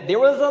you that there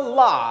was a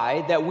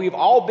lie that we've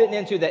all bitten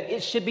into that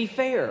it should be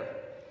fair.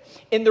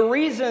 And the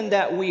reason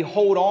that we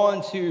hold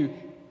on to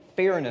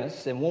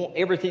fairness and want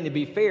everything to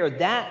be fair,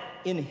 that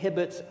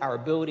inhibits our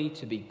ability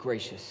to be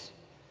gracious.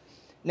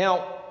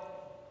 Now,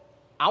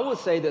 I would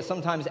say that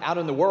sometimes out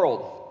in the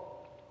world,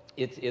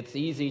 it's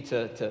easy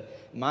to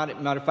matter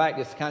of fact,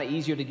 it's kind of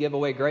easier to give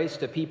away grace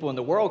to people in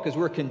the world because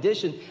we're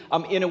conditioned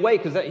in a way,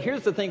 because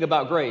here's the thing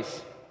about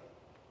grace.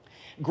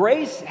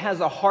 Grace has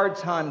a hard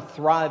time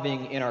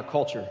thriving in our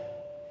culture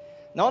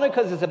Not only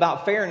because it's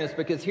about fairness,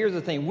 because here's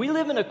the thing. We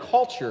live in a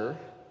culture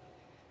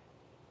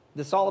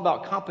that's all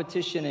about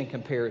competition and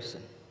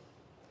comparison.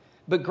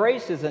 But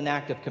grace is an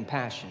act of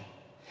compassion.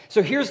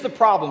 So here's the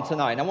problem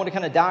tonight, and I want to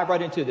kind of dive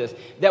right into this,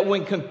 that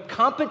when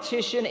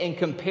competition and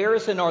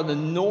comparison are the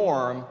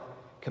norm,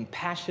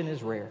 compassion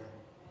is rare.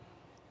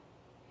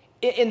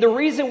 And the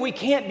reason we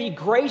can't be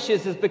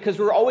gracious is because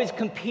we're always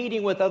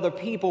competing with other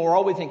people. We're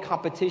always in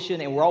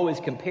competition, and we're always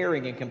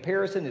comparing. And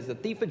comparison is the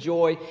thief of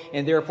joy,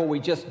 and therefore we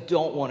just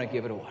don't want to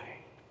give it away.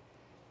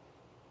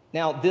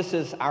 Now, this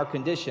is our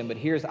condition, but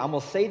I'm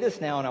going to say this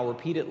now, and I'll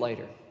repeat it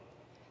later.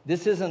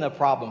 This isn't a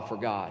problem for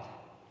God,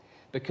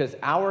 because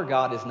our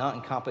God is not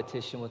in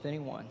competition with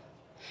anyone.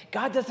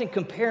 God doesn't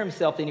compare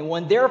himself to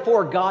anyone.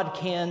 Therefore, God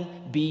can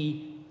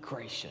be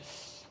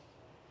gracious.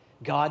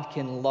 God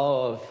can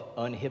love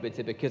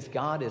uninhibited because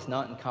God is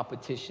not in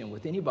competition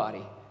with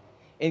anybody.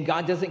 And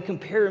God doesn't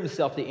compare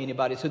himself to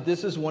anybody. So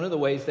this is one of the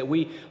ways that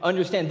we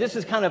understand this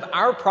is kind of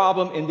our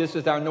problem and this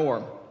is our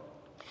norm.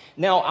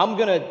 Now, I'm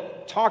going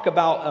to talk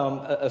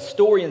about a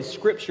story in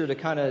Scripture to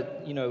kind of,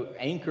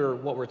 anchor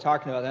what we're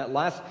talking about.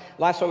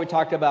 Last time we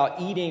talked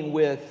about eating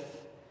with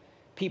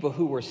people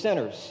who were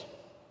sinners.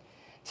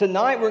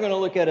 Tonight, we're going to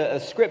look at a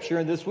Scripture,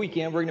 and this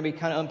weekend, we're going to be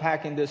kind of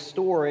unpacking this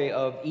story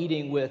of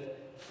eating with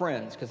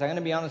friends, because I'm going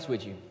to be honest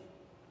with you.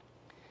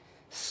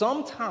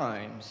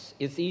 Sometimes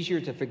it's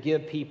easier to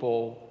forgive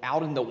people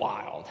out in the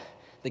wild.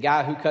 The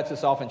guy who cuts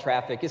us off in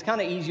traffic, it's kind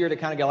of easier to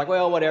kind of go like,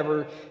 well,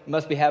 whatever,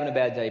 must be having a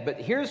bad day.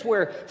 But here's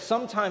where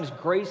sometimes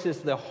grace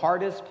is the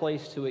hardest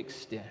place to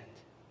extend.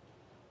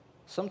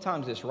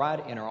 Sometimes it's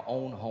right in our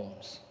own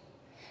homes.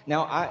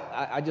 Now,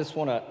 I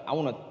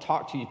want to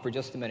talk to you for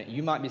just a minute.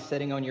 You might be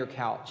sitting on your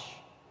couch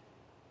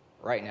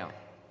right now,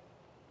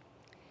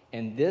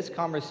 and this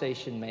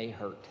conversation may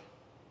hurt.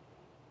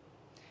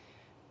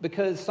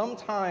 Because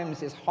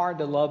sometimes it's hard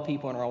to love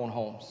people in our own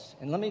homes.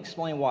 And let me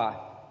explain why.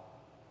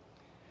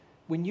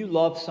 When you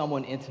love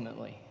someone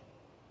intimately,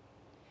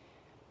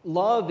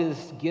 love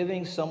is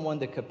giving someone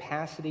the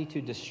capacity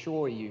to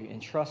destroy you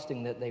and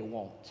trusting that they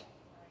won't.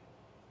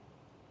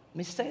 Let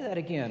me say that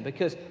again,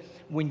 because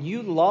when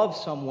you love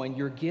someone,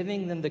 you're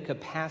giving them the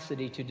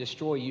capacity to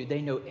destroy you.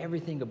 They know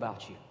everything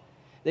about you.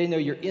 They know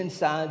your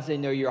insides, they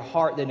know your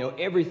heart, they know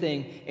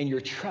everything, and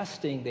you're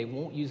trusting they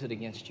won't use it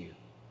against you.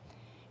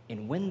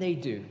 And when they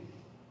do,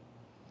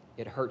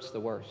 it hurts the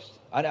worst.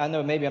 I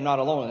know maybe I'm not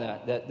alone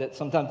in that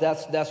sometimes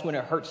that's when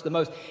it hurts the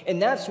most.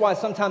 And that's why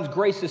sometimes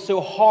grace is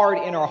so hard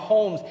in our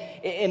homes.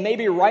 And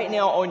maybe right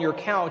now on your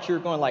couch, you're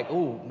going like,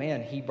 oh,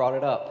 man, he brought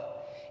it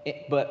up.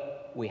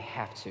 But we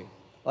have to.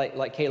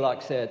 Like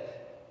Kalok said,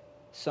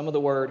 some of the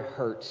word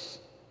hurts,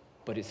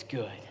 but it's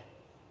good.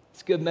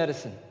 It's good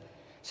medicine.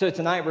 So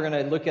tonight we're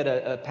going to look at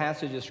a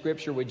passage of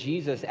Scripture where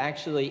Jesus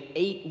actually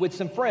ate with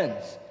some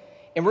friends.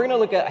 And we're going to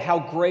look at how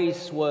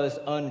grace was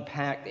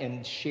unpacked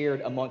and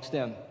shared amongst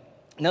them.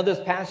 Now, this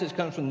passage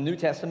comes from the New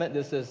Testament.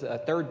 This is a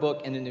third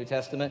book in the New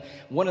Testament.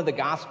 One of the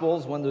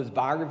Gospels, one of those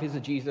biographies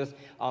of Jesus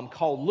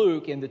called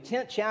Luke. In the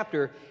 10th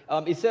chapter,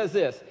 it says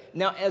this.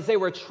 Now, as they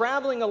were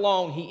traveling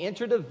along, he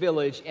entered a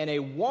village, and a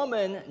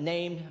woman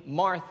named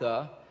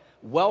Martha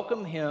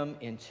welcomed him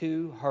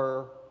into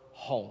her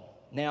home.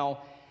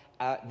 Now,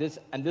 this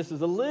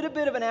is a little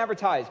bit of an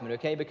advertisement,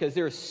 okay, because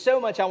there's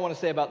so much I want to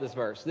say about this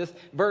verse. This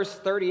verse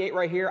 38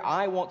 right here,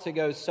 I want to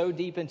go so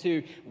deep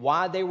into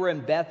why they were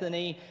in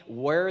Bethany,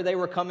 where they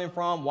were coming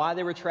from, why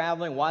they were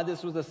traveling, why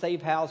this was a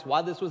safe house,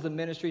 why this was a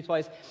ministry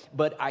place,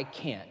 but I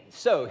can't.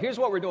 So here's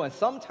what we're doing.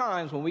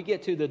 Sometimes when we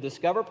get to the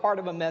discover part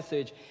of a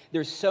message,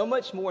 there's so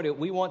much more that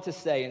we want to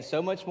say and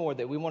so much more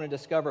that we want to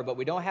discover, but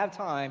we don't have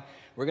time.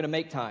 We're going to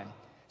make time.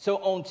 So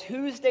on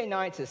Tuesday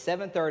nights at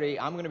 7:30,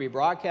 I'm going to be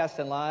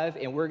broadcasting live,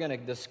 and we're going to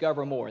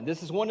discover more. And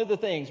this is one of the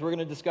things we're going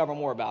to discover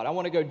more about. I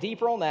want to go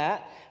deeper on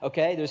that,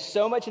 okay? There's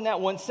so much in that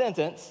one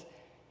sentence,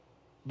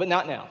 but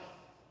not now.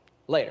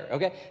 Later,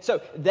 okay?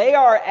 So they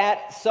are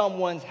at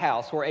someone's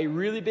house for a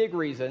really big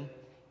reason,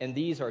 and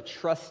these are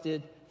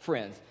trusted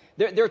friends.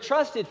 They're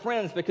trusted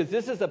friends because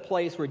this is a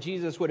place where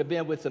Jesus would have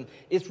been with some.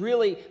 It's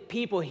really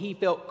people he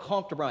felt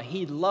comfortable around.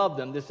 He loved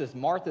them. This is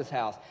Martha's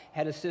house.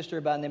 Had a sister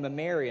by the name of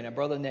Mary and a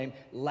brother named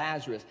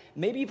Lazarus.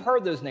 Maybe you've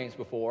heard those names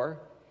before.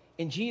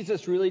 And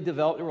Jesus really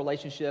developed a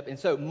relationship. And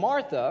so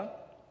Martha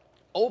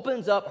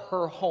opens up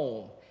her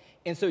home.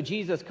 And so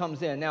Jesus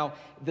comes in. Now,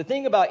 the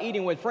thing about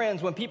eating with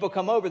friends, when people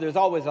come over, there's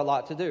always a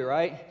lot to do,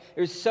 right?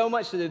 There's so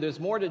much to do. There's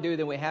more to do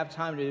than we have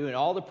time to do in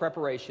all the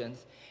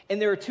preparations.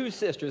 And there are two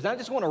sisters. And I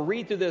just want to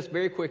read through this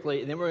very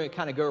quickly, and then we're going to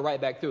kind of go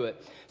right back through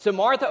it. So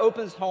Martha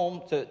opens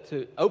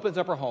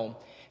up her home.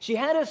 She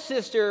had a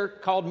sister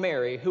called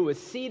Mary who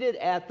was seated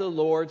at the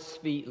Lord's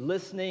feet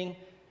listening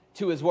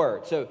to his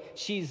word. So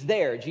she's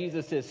there.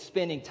 Jesus is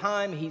spending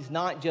time. He's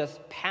not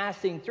just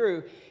passing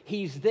through.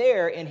 He's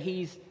there, and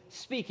he's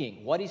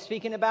speaking. What he's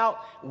speaking about,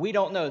 we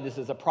don't know. This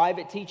is a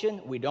private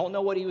teaching. We don't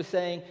know what he was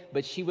saying,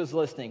 but she was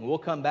listening. We'll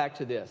come back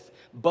to this.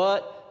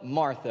 But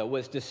Martha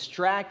was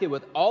distracted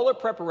with all her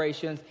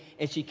preparations,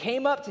 and she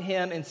came up to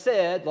him and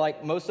said,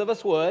 like most of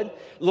us would,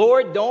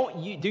 Lord,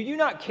 do you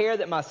not care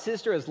that my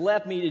sister has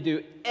left me to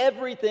do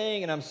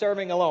everything and I'm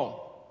serving alone?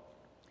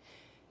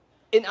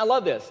 And I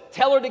love this.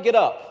 Tell her to get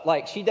up.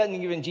 Like, she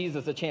doesn't give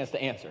Jesus a chance to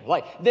answer.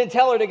 Like, then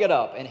tell her to get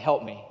up and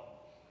help me.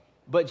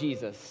 But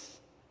Jesus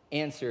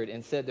answered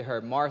and said to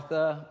her,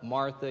 Martha,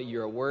 Martha,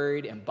 you're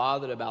worried and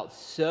bothered about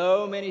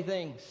so many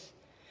things.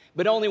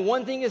 But only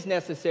one thing is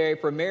necessary,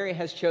 for Mary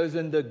has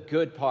chosen the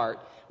good part,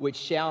 which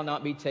shall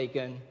not be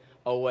taken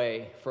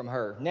away from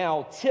her.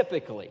 Now,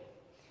 typically,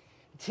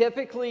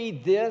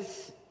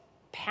 this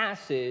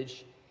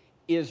passage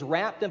is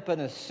wrapped up in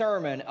a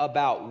sermon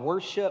about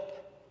worship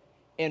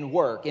and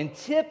work. And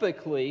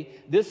typically,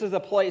 this is a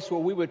place where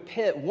we would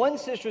pit one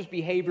sister's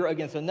behavior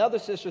against another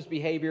sister's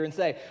behavior and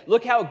say,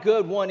 look how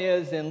good one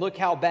is and look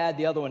how bad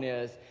the other one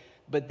is.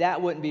 But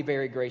that wouldn't be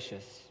very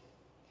gracious.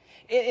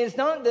 It's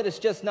not that it's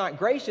just not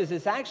gracious,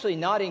 it's actually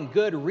not in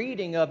good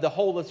reading of the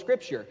whole of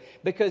Scripture.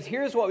 Because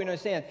here's what we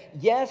understand.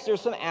 Yes, there's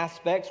some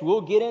aspects.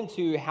 We'll get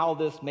into how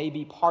this may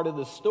be part of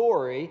the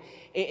story.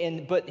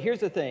 But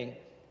here's the thing.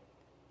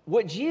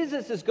 What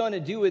Jesus is going to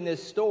do in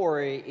this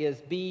story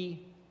is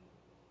be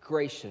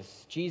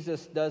gracious.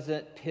 Jesus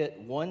doesn't pit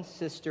one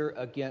sister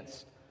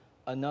against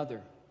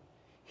another.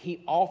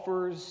 He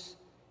offers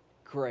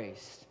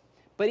grace.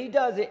 But he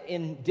does it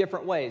in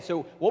different ways.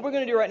 So what we're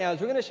going to do right now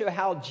is we're going to show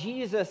how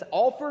Jesus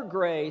offered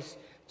grace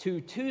to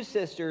two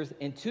sisters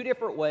in two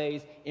different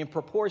ways in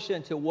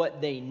proportion to what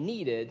they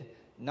needed,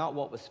 not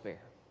what was fair.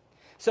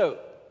 So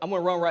I'm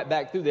going to run right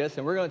back through this,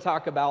 and we're going to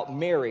talk about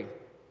Mary.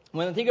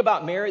 When I think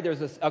about Mary,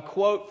 there's a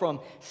quote from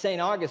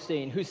St.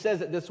 Augustine who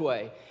says it this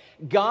way: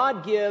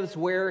 God gives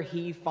where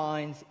he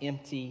finds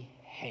empty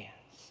hands.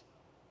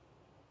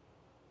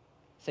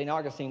 St.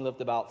 Augustine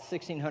lived about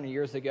 1,600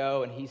 years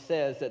ago, and he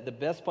says that the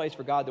best place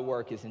for God to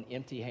work is in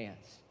empty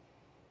hands.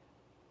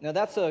 Now,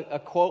 that's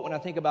a quote when I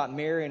think about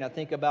Mary, and I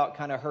think about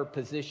kind of her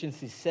position.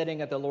 She's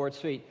sitting at the Lord's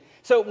feet.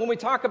 So when we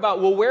talk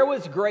about, well, where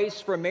was grace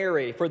for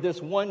Mary, for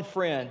this one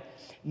friend?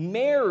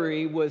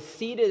 Mary was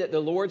seated at the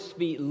Lord's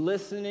feet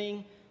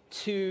listening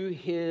to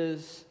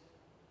his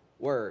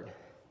word.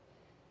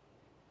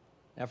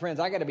 Now,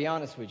 friends, I got to be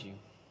honest with you.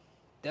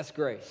 That's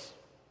grace.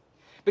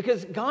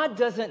 Because God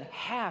doesn't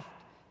have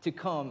to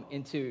come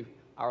into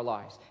our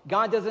lives.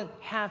 God doesn't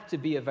have to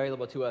be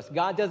available to us.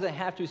 God doesn't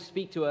have to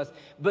speak to us,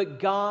 but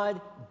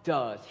God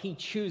does. He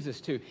chooses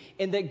to.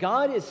 And that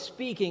God is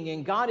speaking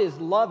and God is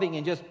loving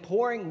and just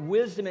pouring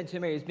wisdom into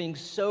Mary. He's being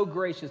so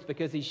gracious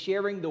because he's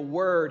sharing the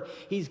word.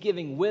 He's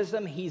giving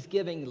wisdom, he's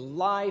giving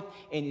life,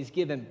 and he's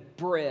giving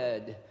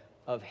bread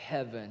of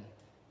heaven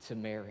to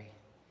Mary.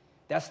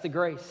 That's the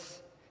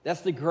grace.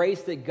 That's the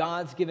grace that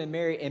God's given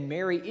Mary, and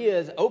Mary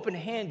is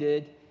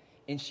open-handed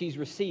and she's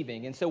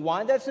receiving. And so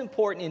why that's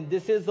important, and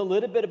this is a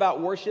little bit about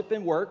worship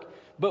and work,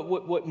 but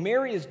what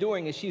Mary is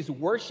doing is she's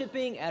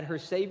worshiping at her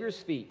Savior's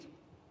feet.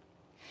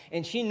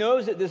 And she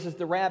knows that this is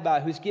the rabbi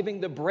who's giving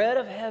the bread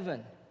of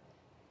heaven.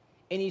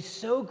 And he's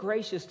so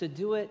gracious to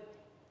do it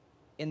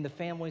in the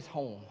family's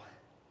home.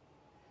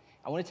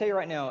 I want to tell you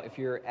right now, if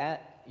you're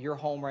at your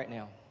home right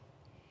now,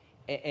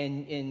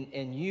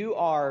 and you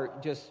are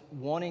just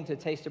wanting to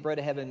taste the bread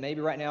of heaven,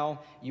 maybe right now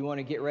you want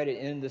to get ready to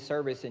end the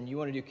service and you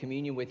want to do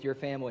communion with your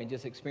family and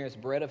just experience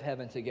bread of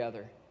heaven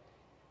together.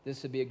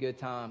 This would be a good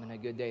time and a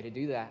good day to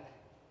do that.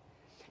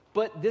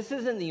 But this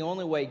isn't the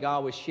only way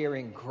God was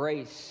sharing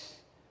grace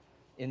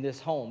in this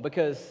home,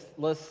 because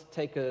let's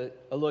take a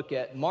look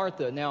at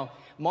Martha. Now,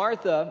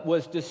 Martha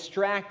was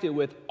distracted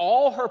with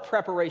all her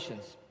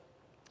preparations.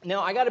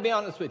 Now, I got to be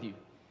honest with you.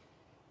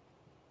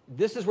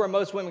 This is where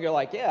most women go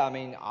like, yeah, I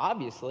mean,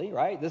 obviously,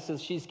 right?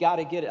 She's got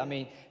to get it. I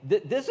mean,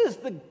 this is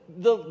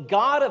the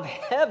God of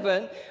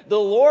heaven, the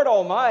Lord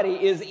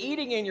Almighty, is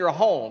eating in your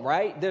home,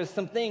 right? There's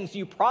some things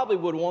you probably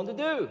would want to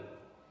do.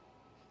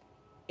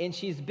 And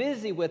she's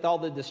busy with all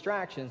the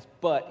distractions.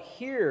 But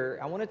here,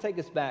 I want to take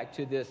us back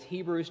to this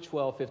Hebrews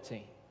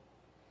 12:15.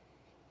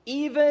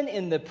 Even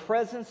in the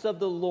presence of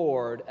the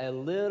Lord, a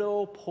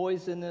little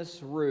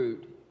poisonous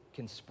root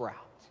can sprout.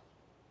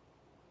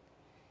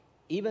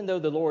 Even though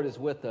the Lord is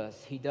with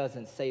us, he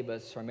doesn't save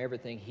us from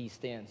everything. He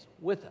stands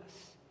with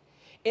us.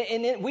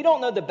 And we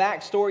don't know the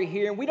backstory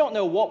here, and we don't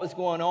know what was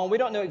going on. We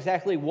don't know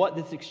exactly what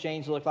this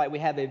exchange looked like. We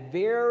have a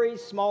very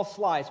small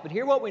slice. But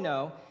here what we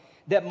know,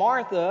 that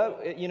Martha,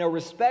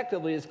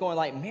 respectively, is going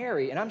like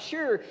Mary. And I'm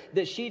sure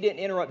that she didn't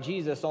interrupt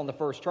Jesus on the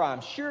first try.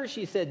 I'm sure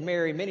she said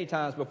Mary many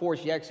times before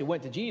she actually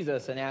went to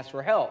Jesus and asked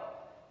for help.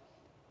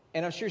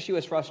 And I'm sure she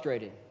was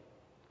frustrated.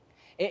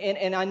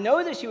 And I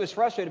know that she was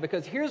frustrated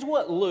because here's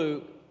what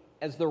Luke,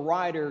 as the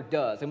writer,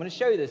 does. I'm going to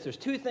show you this. There's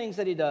two things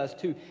that he does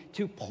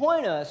to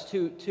point us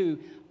to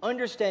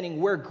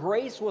understanding where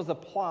grace was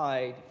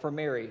applied for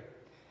Mary.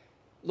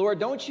 Lord,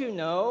 don't you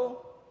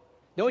know?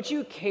 Don't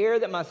you care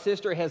that my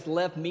sister has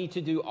left me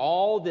to do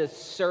all this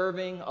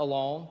serving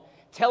alone?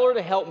 Tell her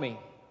to help me.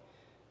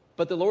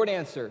 But the Lord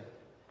answered,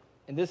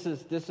 and this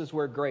is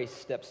where grace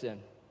steps in.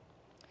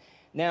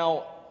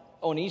 Now,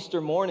 on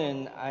Easter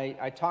morning,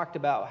 I talked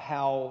about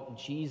how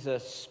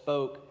Jesus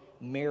spoke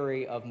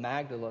Mary of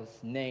Magdala's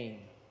name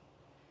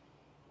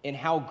and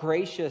how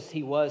gracious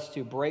he was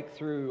to break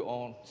through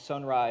on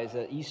sunrise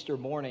at Easter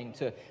morning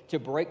to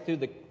break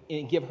through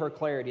and give her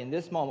clarity. In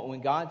this moment,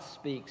 when God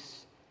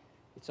speaks,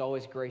 it's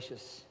always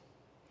gracious.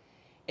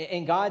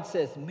 And God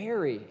says,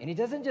 Mary, and he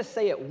doesn't just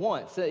say it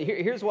once.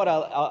 Here's what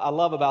I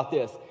love about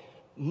this.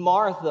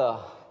 Martha.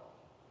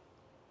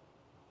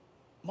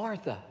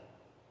 Martha.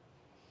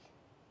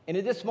 And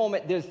at this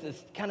moment, there's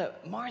this kind of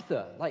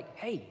Martha, like,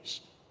 hey, shh,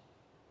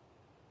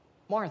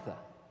 Martha.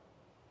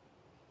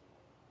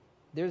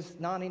 There's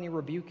not any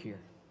rebuke here.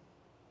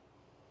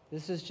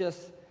 This is just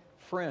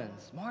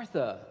friends.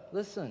 Martha,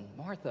 listen,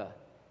 Martha.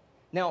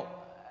 Now,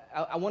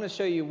 I want to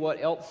show you what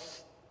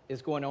else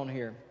is going on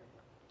here.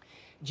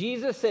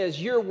 Jesus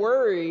says, you're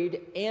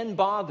worried and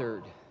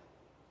bothered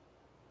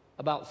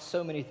about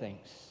so many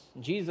things.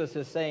 Jesus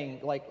is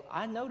saying, like,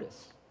 I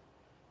notice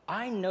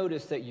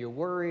that you're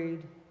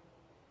worried,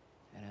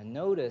 and I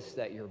notice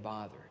that you're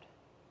bothered.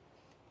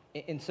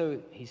 And so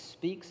he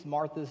speaks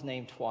Martha's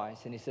name twice,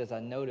 and he says, I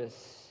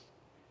notice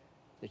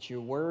that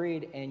you're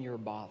worried and you're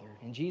bothered.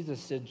 And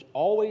Jesus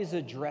always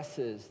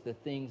addresses the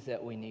things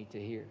that we need to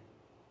hear.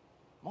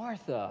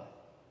 Martha,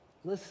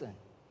 listen.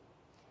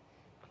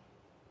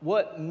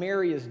 What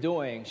Mary is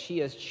doing, she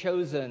has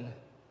chosen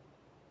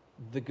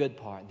the good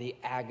part, the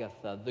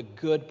Agatha, the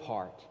good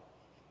part.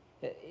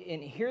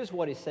 And here's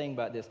what he's saying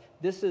about this.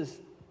 This is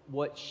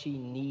what she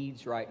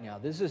needs right now.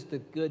 This is the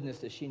goodness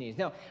that she needs.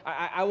 Now,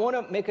 I want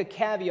to make a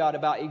caveat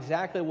about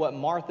exactly what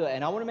Martha,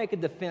 and I want to make a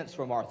defense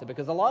for Martha,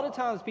 because a lot of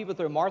times people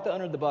throw Martha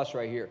under the bus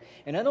right here.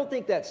 And I don't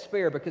think that's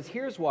fair, because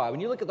here's why.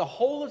 When you look at the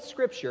whole of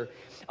Scripture,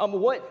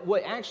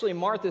 what actually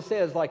Martha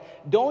says,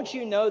 like, don't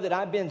you know that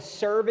I've been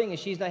serving and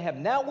she's not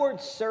having? That word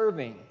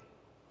serving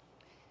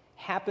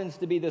happens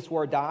to be this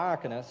word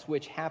diakonos,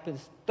 which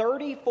happens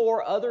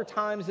 34 other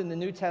times in the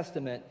New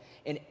Testament,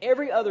 and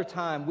every other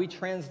time we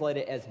translate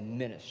it as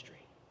ministry.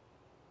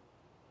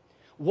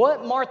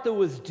 What Martha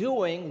was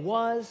doing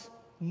was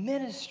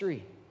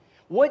ministry.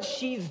 What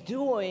she's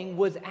doing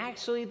was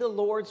actually the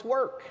Lord's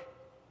work.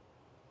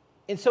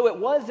 And so it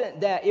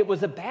wasn't that it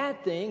was a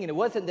bad thing, and it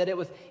wasn't that it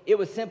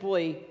was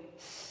simply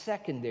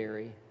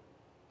secondary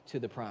to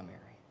the primary.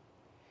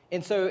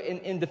 And so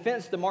in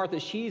defense to Martha,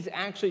 she's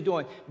actually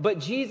doing, but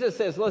Jesus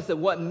says, listen,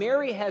 what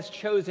Mary has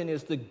chosen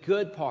is the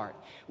good part,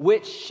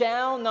 which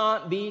shall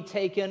not be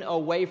taken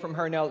away from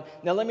her. Now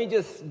let me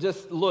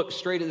just look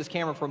straight at this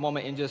camera for a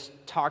moment and just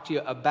talk to you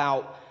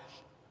about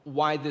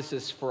why this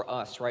is for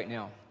us right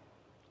now.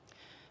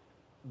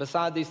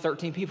 Beside these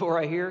 13 people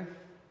right here,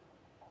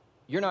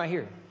 you're not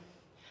here.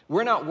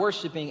 We're not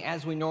worshiping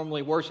as we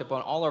normally worship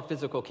on all our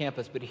physical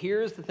campus, but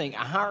here's the thing.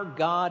 Our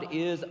God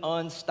is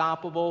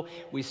unstoppable.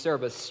 We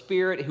serve a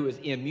Spirit who is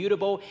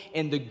immutable,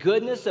 and the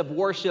goodness of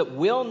worship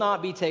will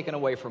not be taken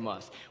away from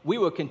us. We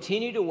will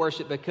continue to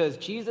worship because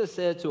Jesus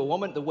said to a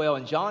woman at the well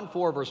in John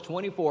 4, verse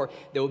 24,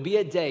 there will be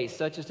a day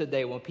such as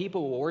today when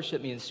people will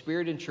worship me in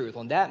spirit and truth.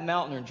 On that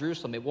mountain in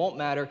Jerusalem, it won't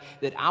matter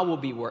that I will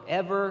be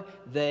wherever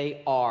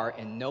they are,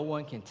 and no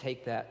one can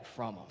take that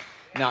from them.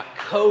 Not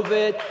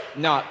COVID,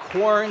 not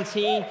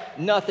quarantine,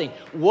 nothing.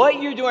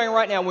 What you're doing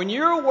right now, when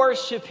you're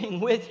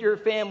worshiping with your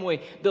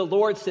family, the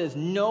Lord says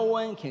no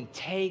one can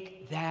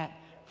take that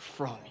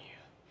from you.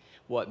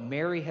 What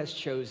Mary has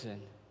chosen,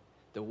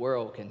 the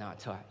world cannot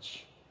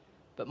touch.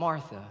 But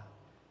Martha,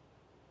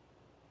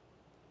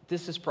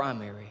 this is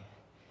primary.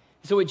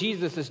 So what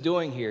Jesus is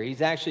doing here,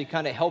 he's actually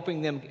kind of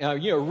helping them,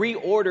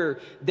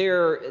 reorder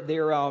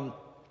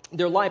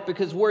their life,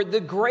 because where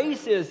the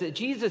grace is that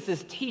Jesus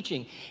is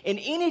teaching, and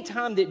any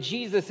time that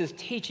Jesus is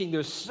teaching,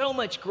 there's so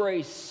much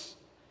grace.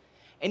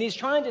 And he's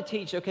trying to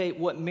teach, okay,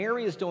 what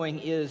Mary is doing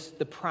is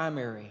the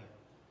primary.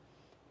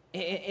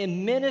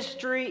 And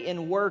ministry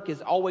and work is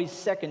always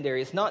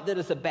secondary. It's not that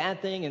it's a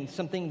bad thing and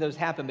something does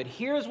happen, but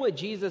here's what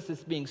Jesus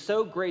is being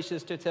so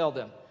gracious to tell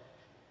them.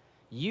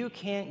 You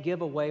can't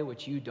give away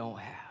what you don't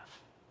have.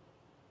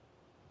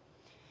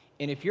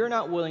 And if you're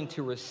not willing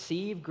to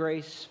receive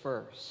grace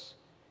first,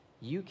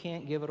 you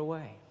can't give it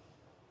away.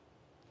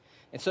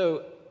 And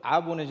so I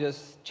want to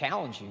just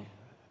challenge you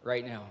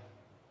right now.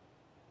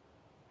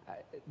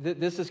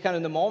 This is kind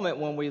of the moment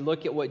when we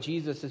look at what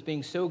Jesus is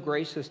being so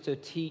gracious to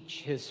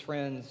teach his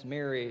friends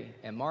Mary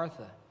and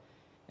Martha.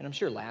 And I'm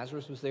sure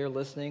Lazarus was there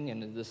listening,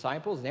 and the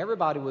disciples, and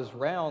everybody was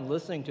around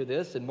listening to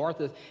this, and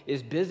Martha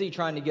is busy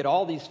trying to get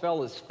all these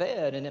fellas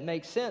fed, and it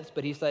makes sense,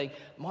 but he's saying,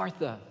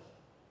 Martha,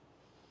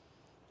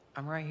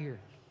 I'm right here.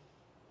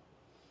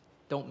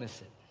 Don't miss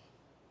it.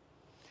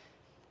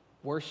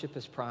 Worship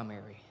is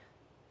primary.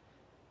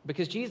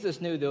 Because Jesus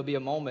knew there'll be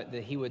a moment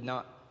that he would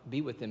not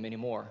be with them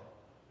anymore.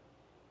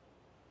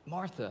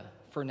 Martha,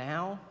 for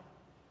now,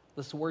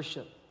 let's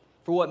worship.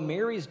 For what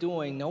Mary's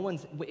doing,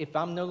 if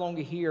I'm no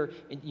longer here,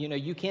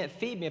 you can't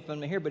feed me if I'm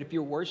not here, but if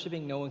you're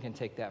worshiping, no one can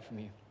take that from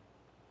you.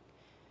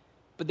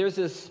 But there's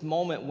this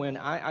moment when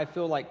I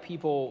feel like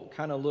people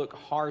kind of look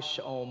harsh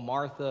on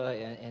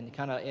Martha,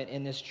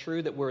 and it's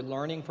true that we're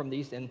learning from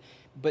these.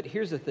 But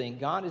here's the thing,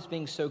 God is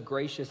being so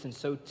gracious and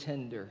so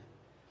tender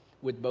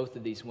with both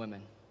of these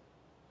women.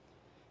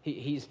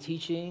 He's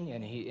teaching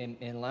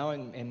and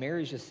allowing, and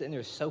Mary's just sitting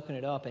there soaking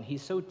it up, and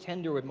he's so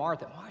tender with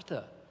Martha.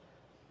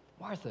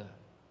 Martha. And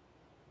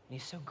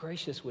he's so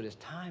gracious with his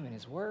time and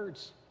his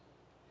words.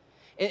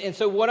 And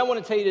so what I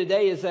want to tell you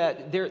today is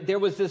that there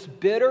was this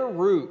bitter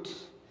root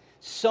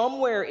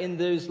somewhere in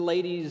those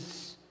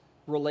ladies'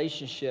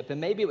 relationship,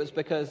 and maybe it was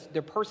because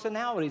their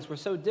personalities were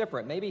so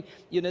different. Maybe,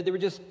 they were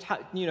just,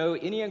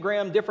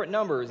 Enneagram different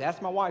numbers.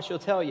 Ask my wife, she'll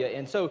tell you.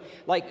 And so,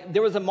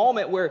 there was a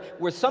moment where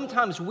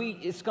sometimes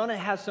it's going to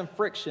have some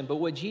friction, but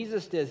what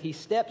Jesus does, he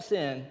steps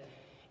in,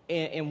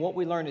 and what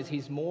we learn is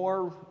he's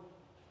more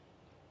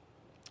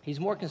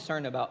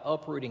concerned about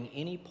uprooting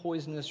any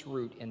poisonous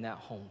root in that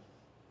home.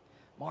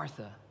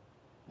 Martha.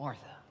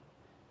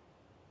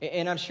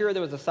 And I'm sure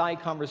there was a side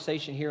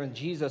conversation here, and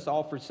Jesus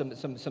offered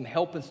some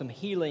help and some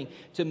healing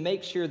to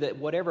make sure that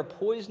whatever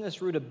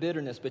poisonous root of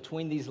bitterness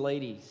between these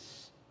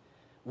ladies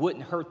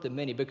wouldn't hurt the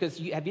many. Because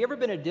have you ever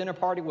been at a dinner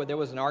party where there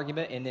was an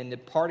argument and then the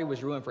party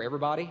was ruined for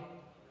everybody?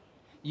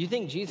 You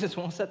think Jesus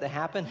wants that to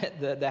happen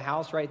at the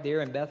house right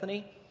there in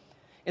Bethany?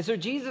 And so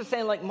Jesus is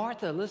saying,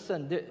 Martha,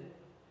 listen,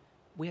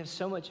 we have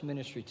so much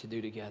ministry to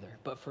do together.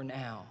 But for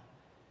now,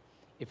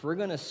 if we're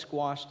going to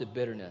squash the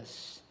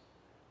bitterness,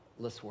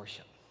 let's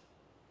worship.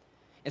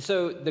 And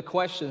so the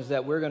questions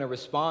that we're going to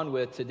respond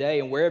with today,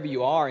 and wherever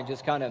you are, and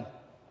just kind of,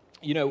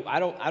 I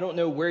don't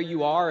know where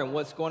you are and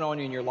what's going on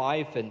in your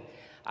life, and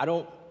I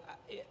don't,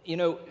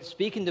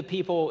 speaking to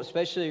people,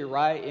 especially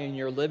right in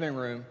your living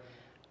room,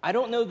 I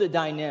don't know the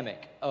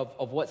dynamic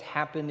of what's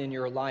happened in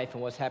your life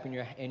and what's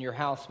happened in your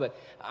house, but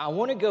I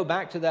want to go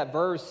back to that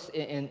verse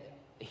in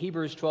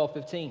Hebrews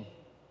 12:15.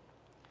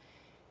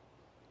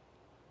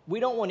 We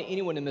don't want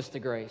anyone to miss the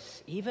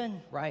grace,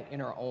 even right in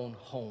our own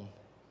home.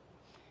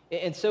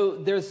 And so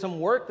there's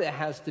some work that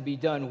has to be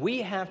done.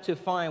 We have to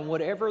find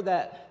whatever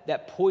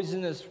that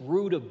poisonous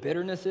root of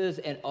bitterness is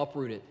and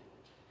uproot it.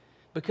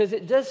 Because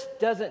it just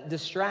doesn't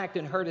distract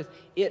and hurt us.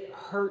 It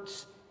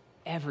hurts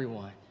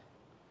everyone.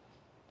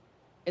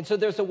 And so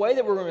there's a way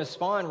that we're going to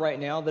respond right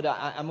now that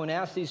I'm going to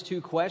ask these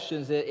two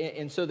questions.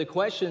 And so the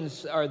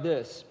questions are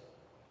this.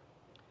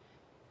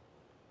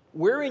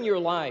 Where in your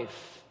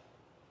life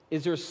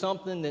is there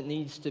something that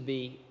needs to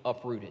be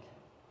uprooted?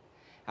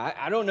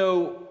 I don't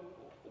know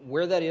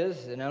where that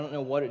is, and I don't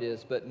know what it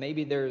is, but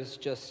maybe there's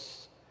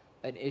just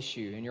an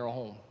issue in your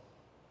home.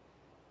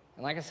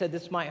 And like I said,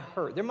 this might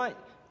hurt.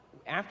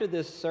 After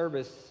this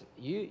service,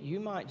 you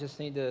might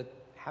just need to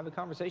have a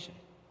conversation.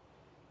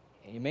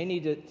 And you may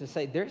need to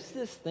say, there's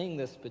this thing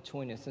that's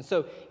between us. And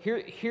so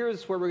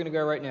here's where we're going to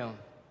go right now.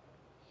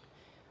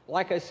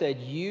 Like I said,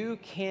 you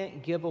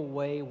can't give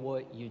away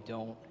what you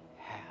don't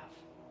have.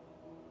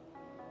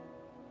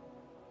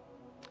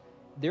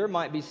 There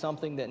might be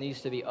something that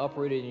needs to be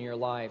uprooted in your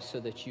life so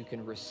that you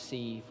can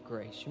receive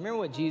grace. You remember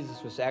what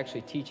Jesus was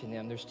actually teaching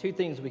them? There's two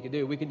things we can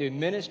do. We can do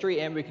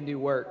ministry and we can do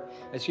work.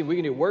 We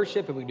can do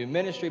worship and we can do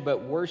ministry,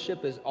 but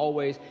worship is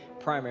always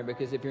primary,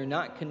 because if you're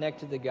not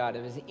connected to God,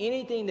 if there's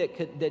anything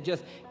that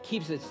just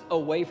keeps us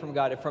away from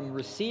God, from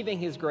receiving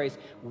His grace,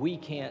 we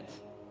can't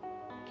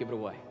give it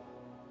away.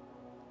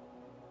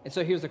 And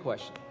so here's the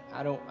question.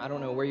 I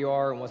don't know where you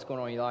are and what's going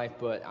on in your life,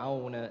 but I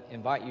want to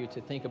invite you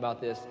to think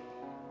about this.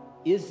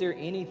 Is there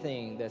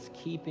anything that's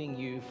keeping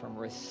you from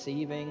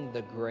receiving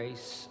the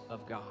grace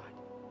of God?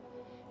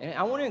 And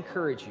I want to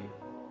encourage you,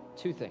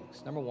 two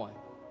things. Number one,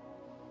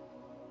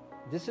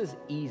 this is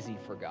easy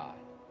for God.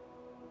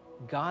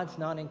 God's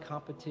not in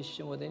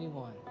competition with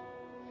anyone.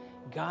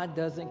 God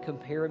doesn't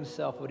compare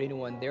Himself with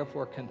anyone.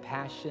 Therefore,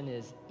 compassion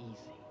is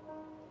easy.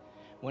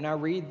 When I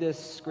read this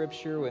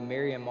scripture with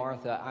Mary and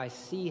Martha, I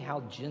see how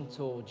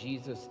gentle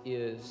Jesus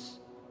is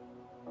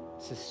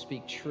to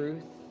speak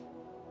truth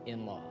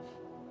in love.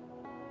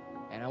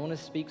 And I want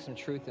to speak some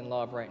truth in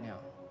love right now.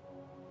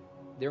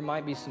 There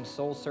might be some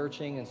soul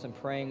searching and some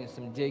praying and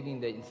some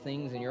digging,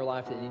 things in your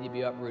life that need to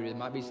be uprooted. There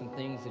might be some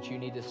things that you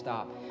need to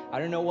stop. I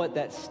don't know what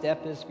that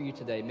step is for you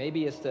today.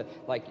 Maybe it's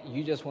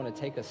you just want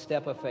to take a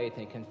step of faith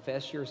and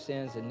confess your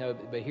sins and know.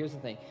 But here's the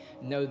thing.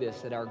 Know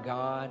this, that our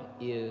God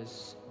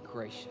is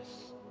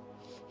gracious.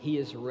 He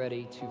is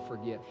ready to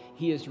forgive.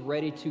 He is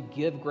ready to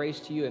give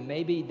grace to you. And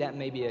maybe that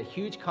may be a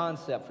huge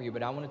concept for you,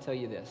 but I want to tell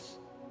you this.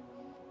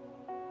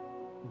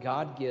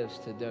 God gives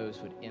to those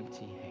with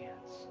empty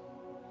hands.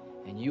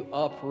 And you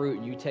uproot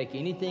and you take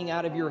anything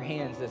out of your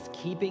hands that's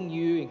keeping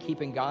you and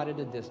keeping God at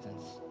a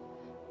distance.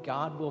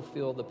 God will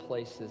fill the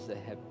places that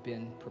have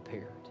been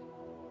prepared.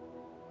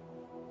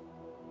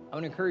 I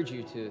want to encourage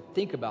you to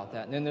think about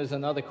that. And then there's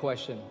another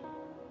question.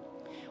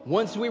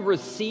 Once we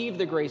receive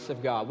the grace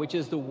of God, which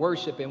is the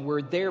worship, and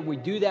we're there, we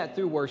do that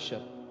through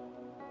worship,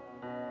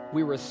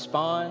 we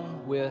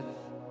respond with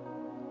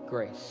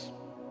grace.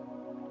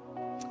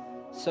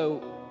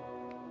 So,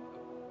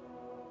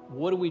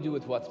 what do we do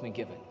with what's been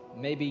given?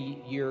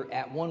 Maybe you're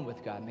at one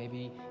with God.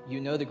 Maybe you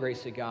know the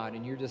grace of God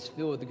and you're just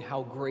filled with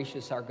how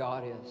gracious our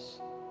God is.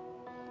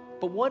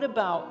 But what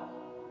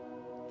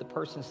about the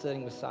person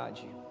sitting beside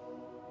you?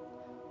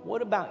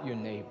 What about your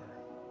neighbor?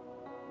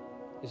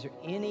 Is there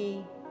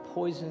any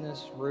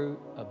poisonous root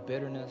of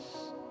bitterness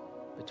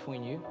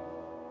between you?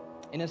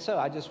 And if so,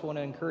 I just want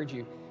to encourage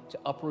you to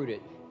uproot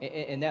it.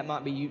 And that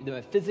might be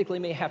you physically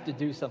may have to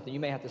do something. You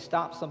may have to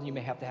stop something. You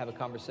may have to have a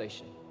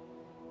conversation.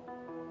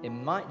 It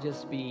might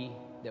just be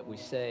that we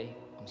say,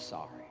 I'm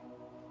sorry.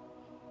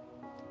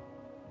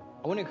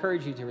 I want to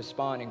encourage you to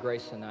respond in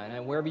grace tonight.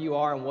 And wherever you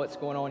are and what's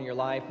going on in your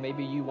life,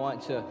 maybe you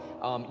want to,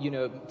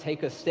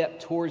 take a step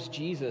towards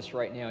Jesus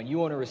right now. And you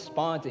want to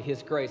respond to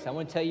his grace. I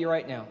want to tell you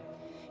right now,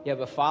 you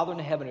have a Father in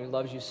heaven who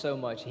loves you so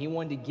much. He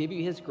wanted to give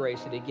you his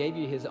grace, and he gave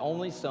you his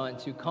only Son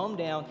to come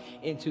down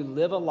and to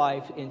live a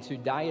life and to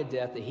die a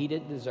death that he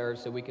didn't deserve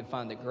so we can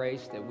find the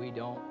grace that we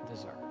don't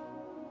deserve.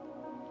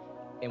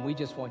 And we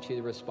just want you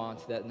to respond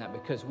to that tonight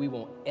because we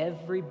want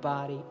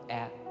everybody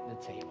at the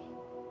table.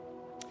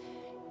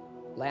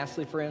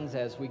 Lastly, friends,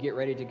 as we get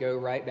ready to go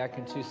right back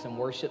into some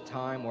worship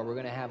time where we're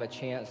going to have a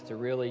chance to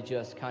really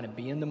just kind of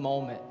be in the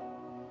moment,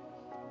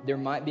 there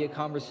might be a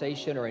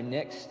conversation or a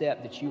next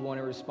step that you want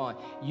to respond.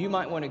 You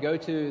might want to go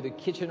to the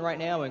kitchen right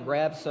now and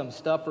grab some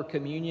stuff for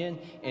communion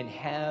and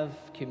have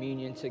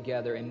communion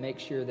together and make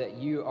sure that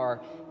you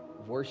are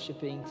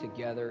worshiping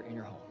together in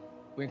your home.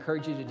 We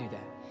encourage you to do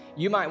that.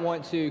 You might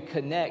want to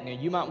connect. Now,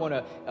 you might want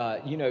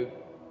to,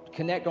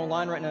 connect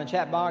online right now in the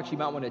chat box. You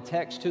might want to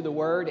text to the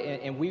Word,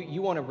 and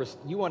you want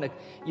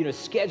to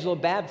schedule a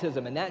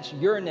baptism, and that's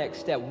your next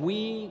step.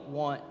 We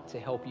want to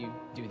help you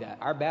do that.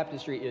 Our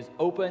baptistry is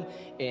open,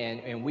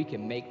 and we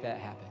can make that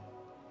happen.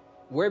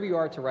 Wherever you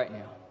are to right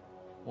now,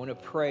 I want to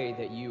pray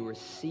that you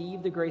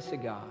receive the grace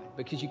of God,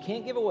 because you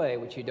can't give away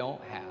what you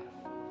don't have.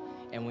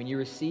 And when you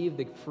receive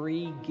the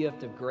free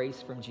gift of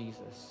grace from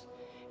Jesus,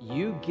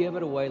 you give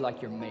it away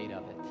like you're made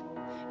of it.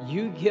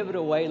 You give it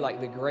away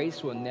like the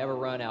grace will never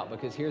run out,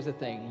 because here's the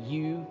thing,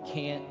 you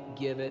can't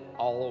give it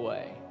all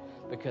away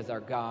because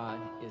our God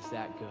is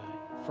that good.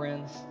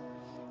 Friends,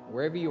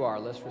 wherever you are,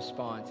 let's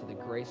respond to the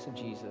grace of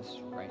Jesus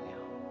right now.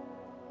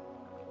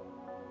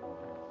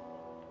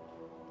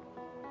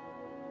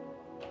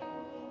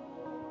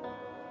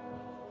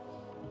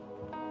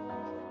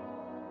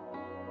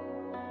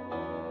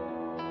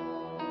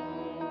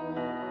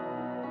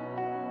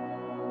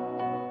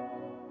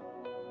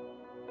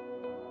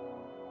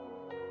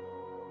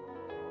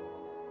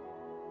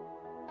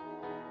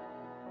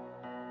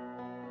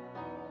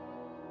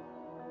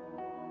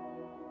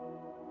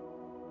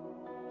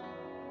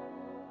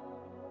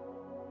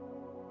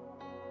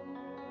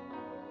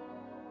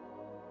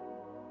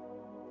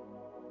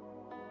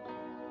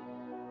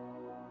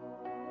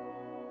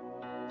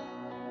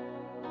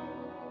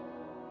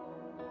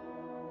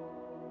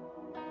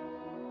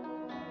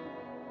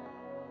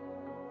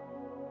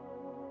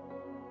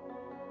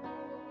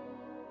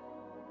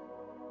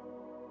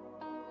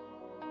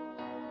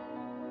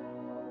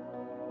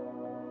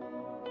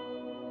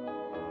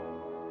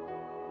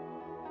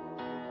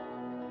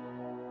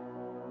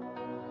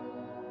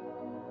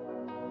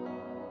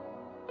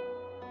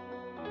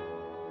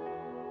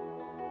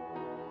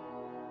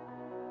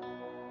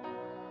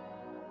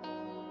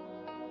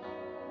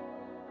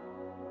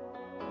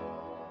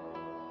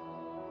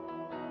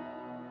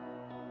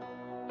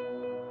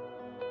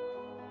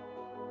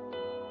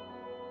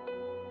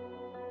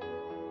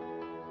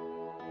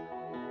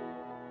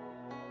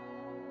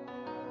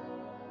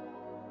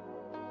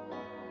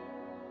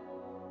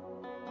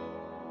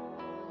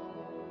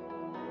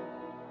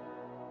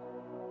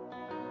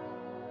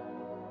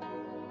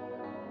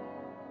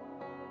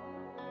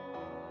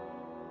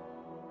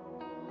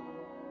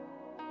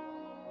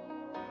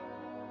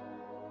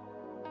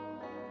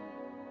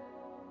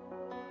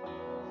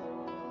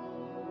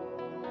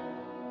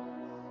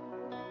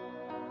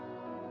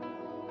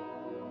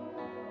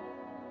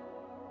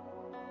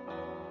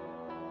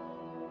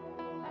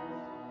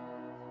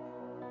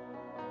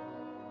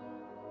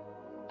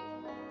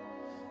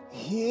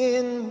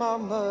 In my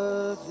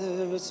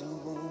mother's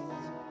womb,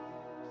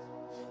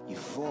 you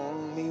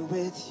formed me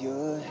with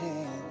your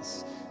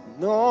hands,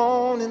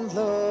 known and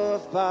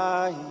loved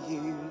by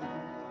you.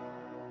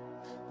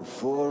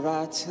 Before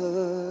I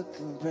took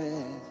a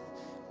breath,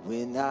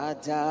 when I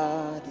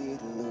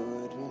doubted,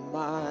 Lord,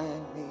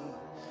 remind me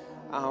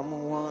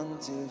I'm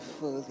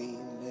wonderfully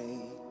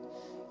made.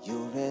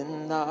 You're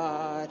an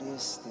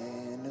artist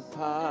and a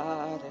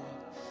potter,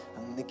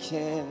 I'm the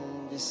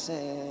canvas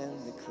and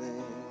the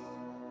clay.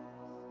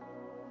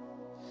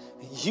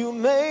 You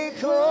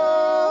make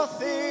all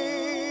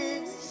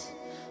things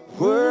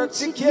work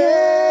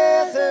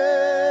together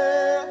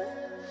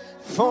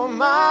for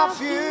my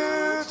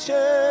future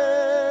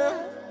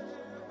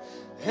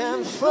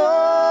and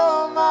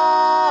for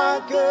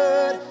my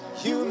good.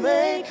 You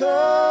make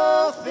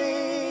all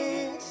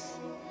things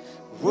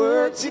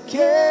work together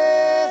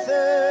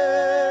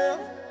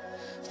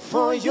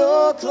for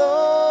your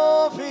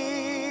glory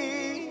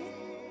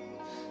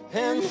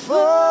and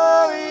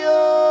for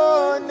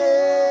your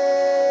name.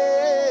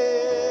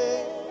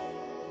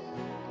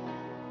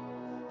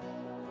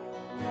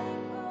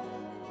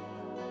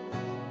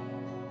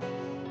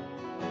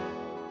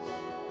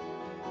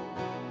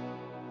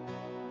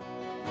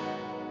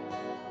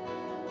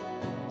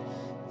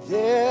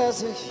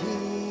 There's a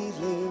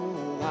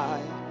healing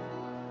light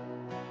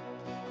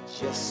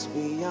just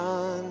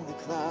beyond the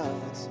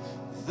clouds.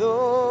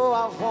 Though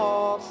I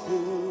walk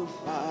through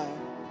fire,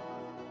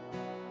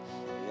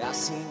 I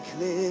see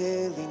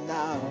clearly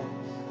now.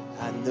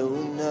 I know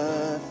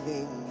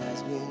nothing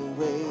has been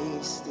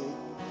wasted,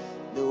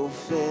 no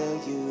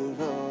failure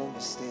or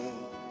mistake.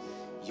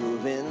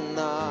 You're an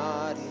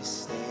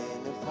artist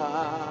and a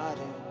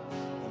potter,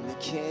 and the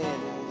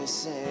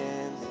canvas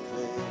and the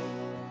clay.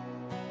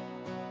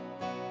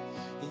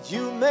 And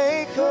you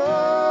make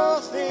all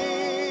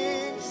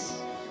things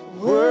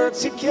work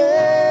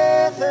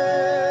together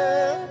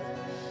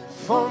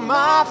for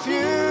my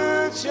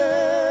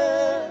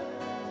future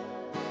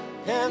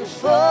and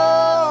for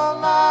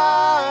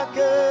my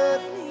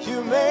good.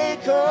 You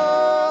make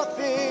all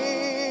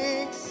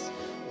things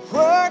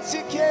work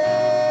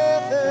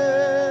together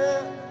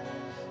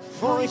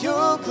for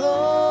your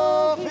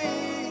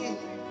glory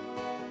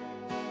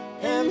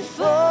and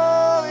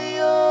for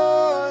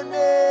your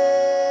name.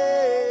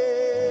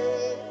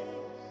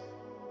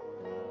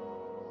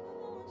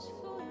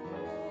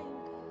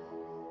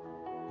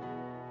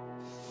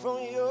 For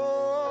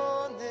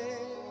your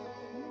name.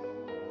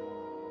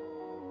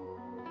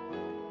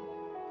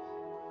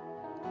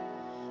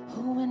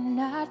 When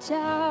I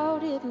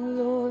doubt it,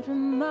 Lord,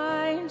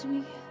 remind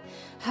me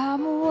how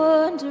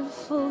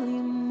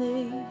wonderfully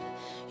made.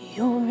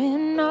 You're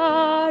an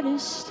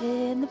artist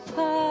and the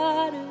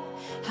potter,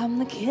 I'm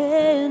the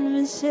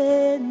canvas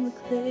and the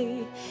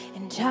clay.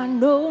 And I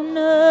know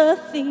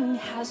nothing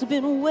has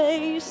been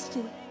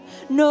wasted,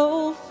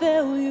 no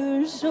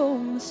failures or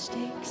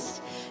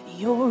mistakes.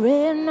 You're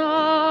an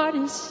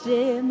artist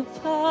and the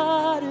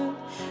potter,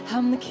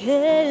 I'm the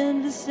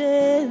canvas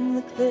and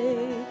the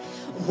clay.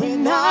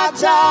 When I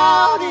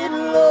doubt it,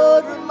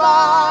 Lord,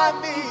 remind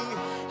me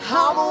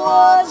how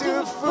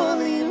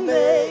wonderfully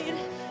made.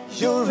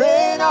 You're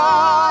an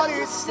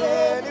artist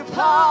and a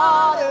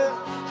potter,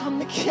 I'm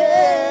the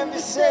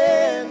canvas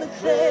and the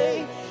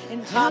clay.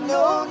 And I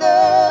know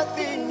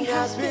nothing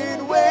has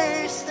been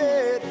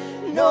wasted,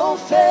 no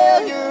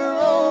failure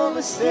or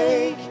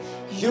mistake.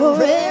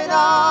 You're an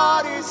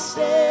artist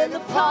and a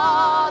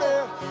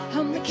potter,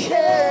 I'm the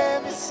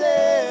canvas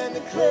and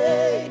the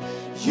clay.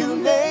 You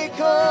make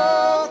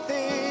all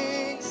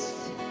things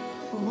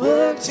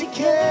work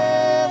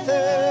together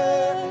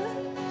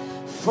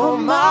for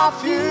my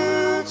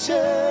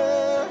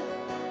future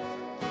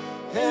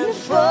and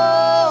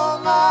for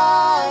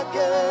my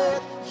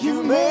good.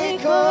 You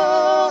make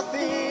all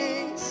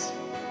things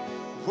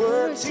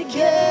work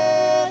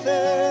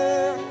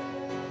together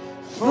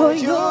for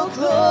your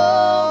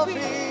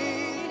glory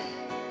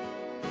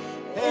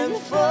and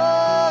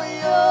for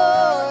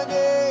your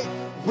name.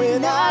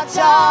 When I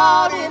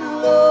doubt it,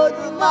 Lord,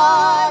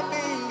 remind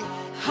me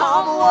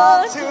how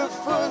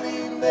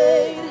wonderfully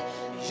made.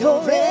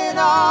 You're an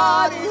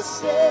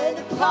artist and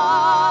a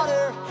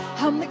potter,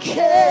 I'm the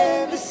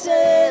canvas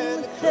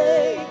and the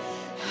clay.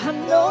 I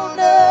know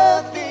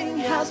nothing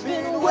has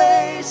been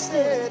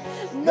wasted,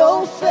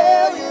 no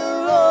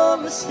failure or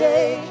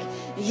mistake.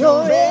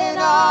 You're an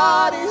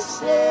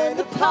artist and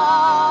a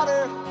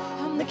potter,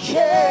 I'm the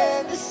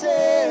canvas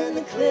and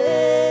the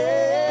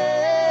clay.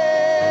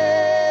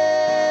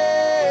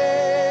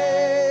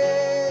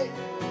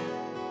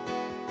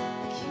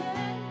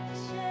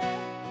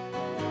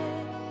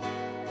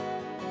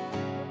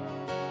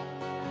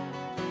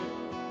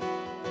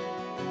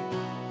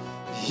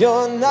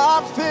 You're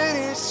not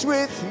finished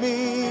with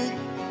me.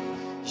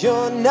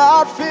 You're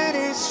not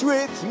finished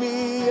with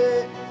me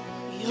yet.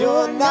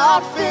 You're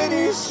not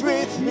finished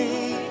with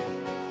me.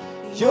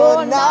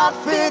 You're not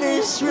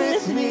finished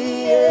with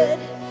me yet.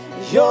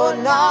 You're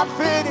not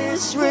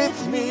finished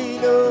with me,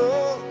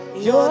 no.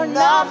 You're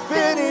not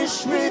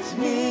finished with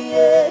me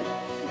yet.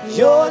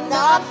 You're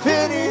not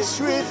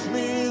finished with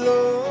me,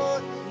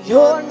 Lord.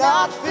 You're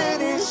not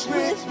finished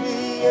with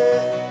me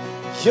yet.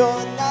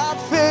 You're not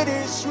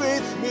finished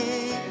with me.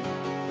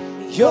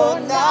 You're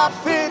not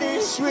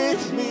finished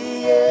with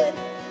me yet.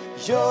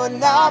 You're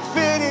not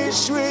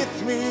finished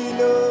with me,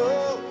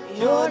 no.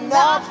 You're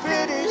not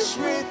finished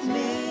with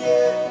me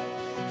yet.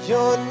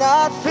 You're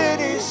not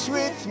finished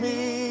with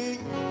me.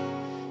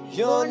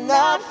 You're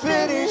not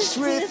finished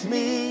with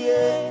me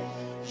yet.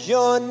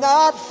 You're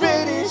not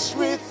finished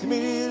with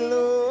me,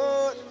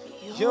 Lord.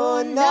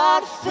 You're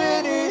not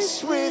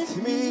finished with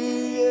me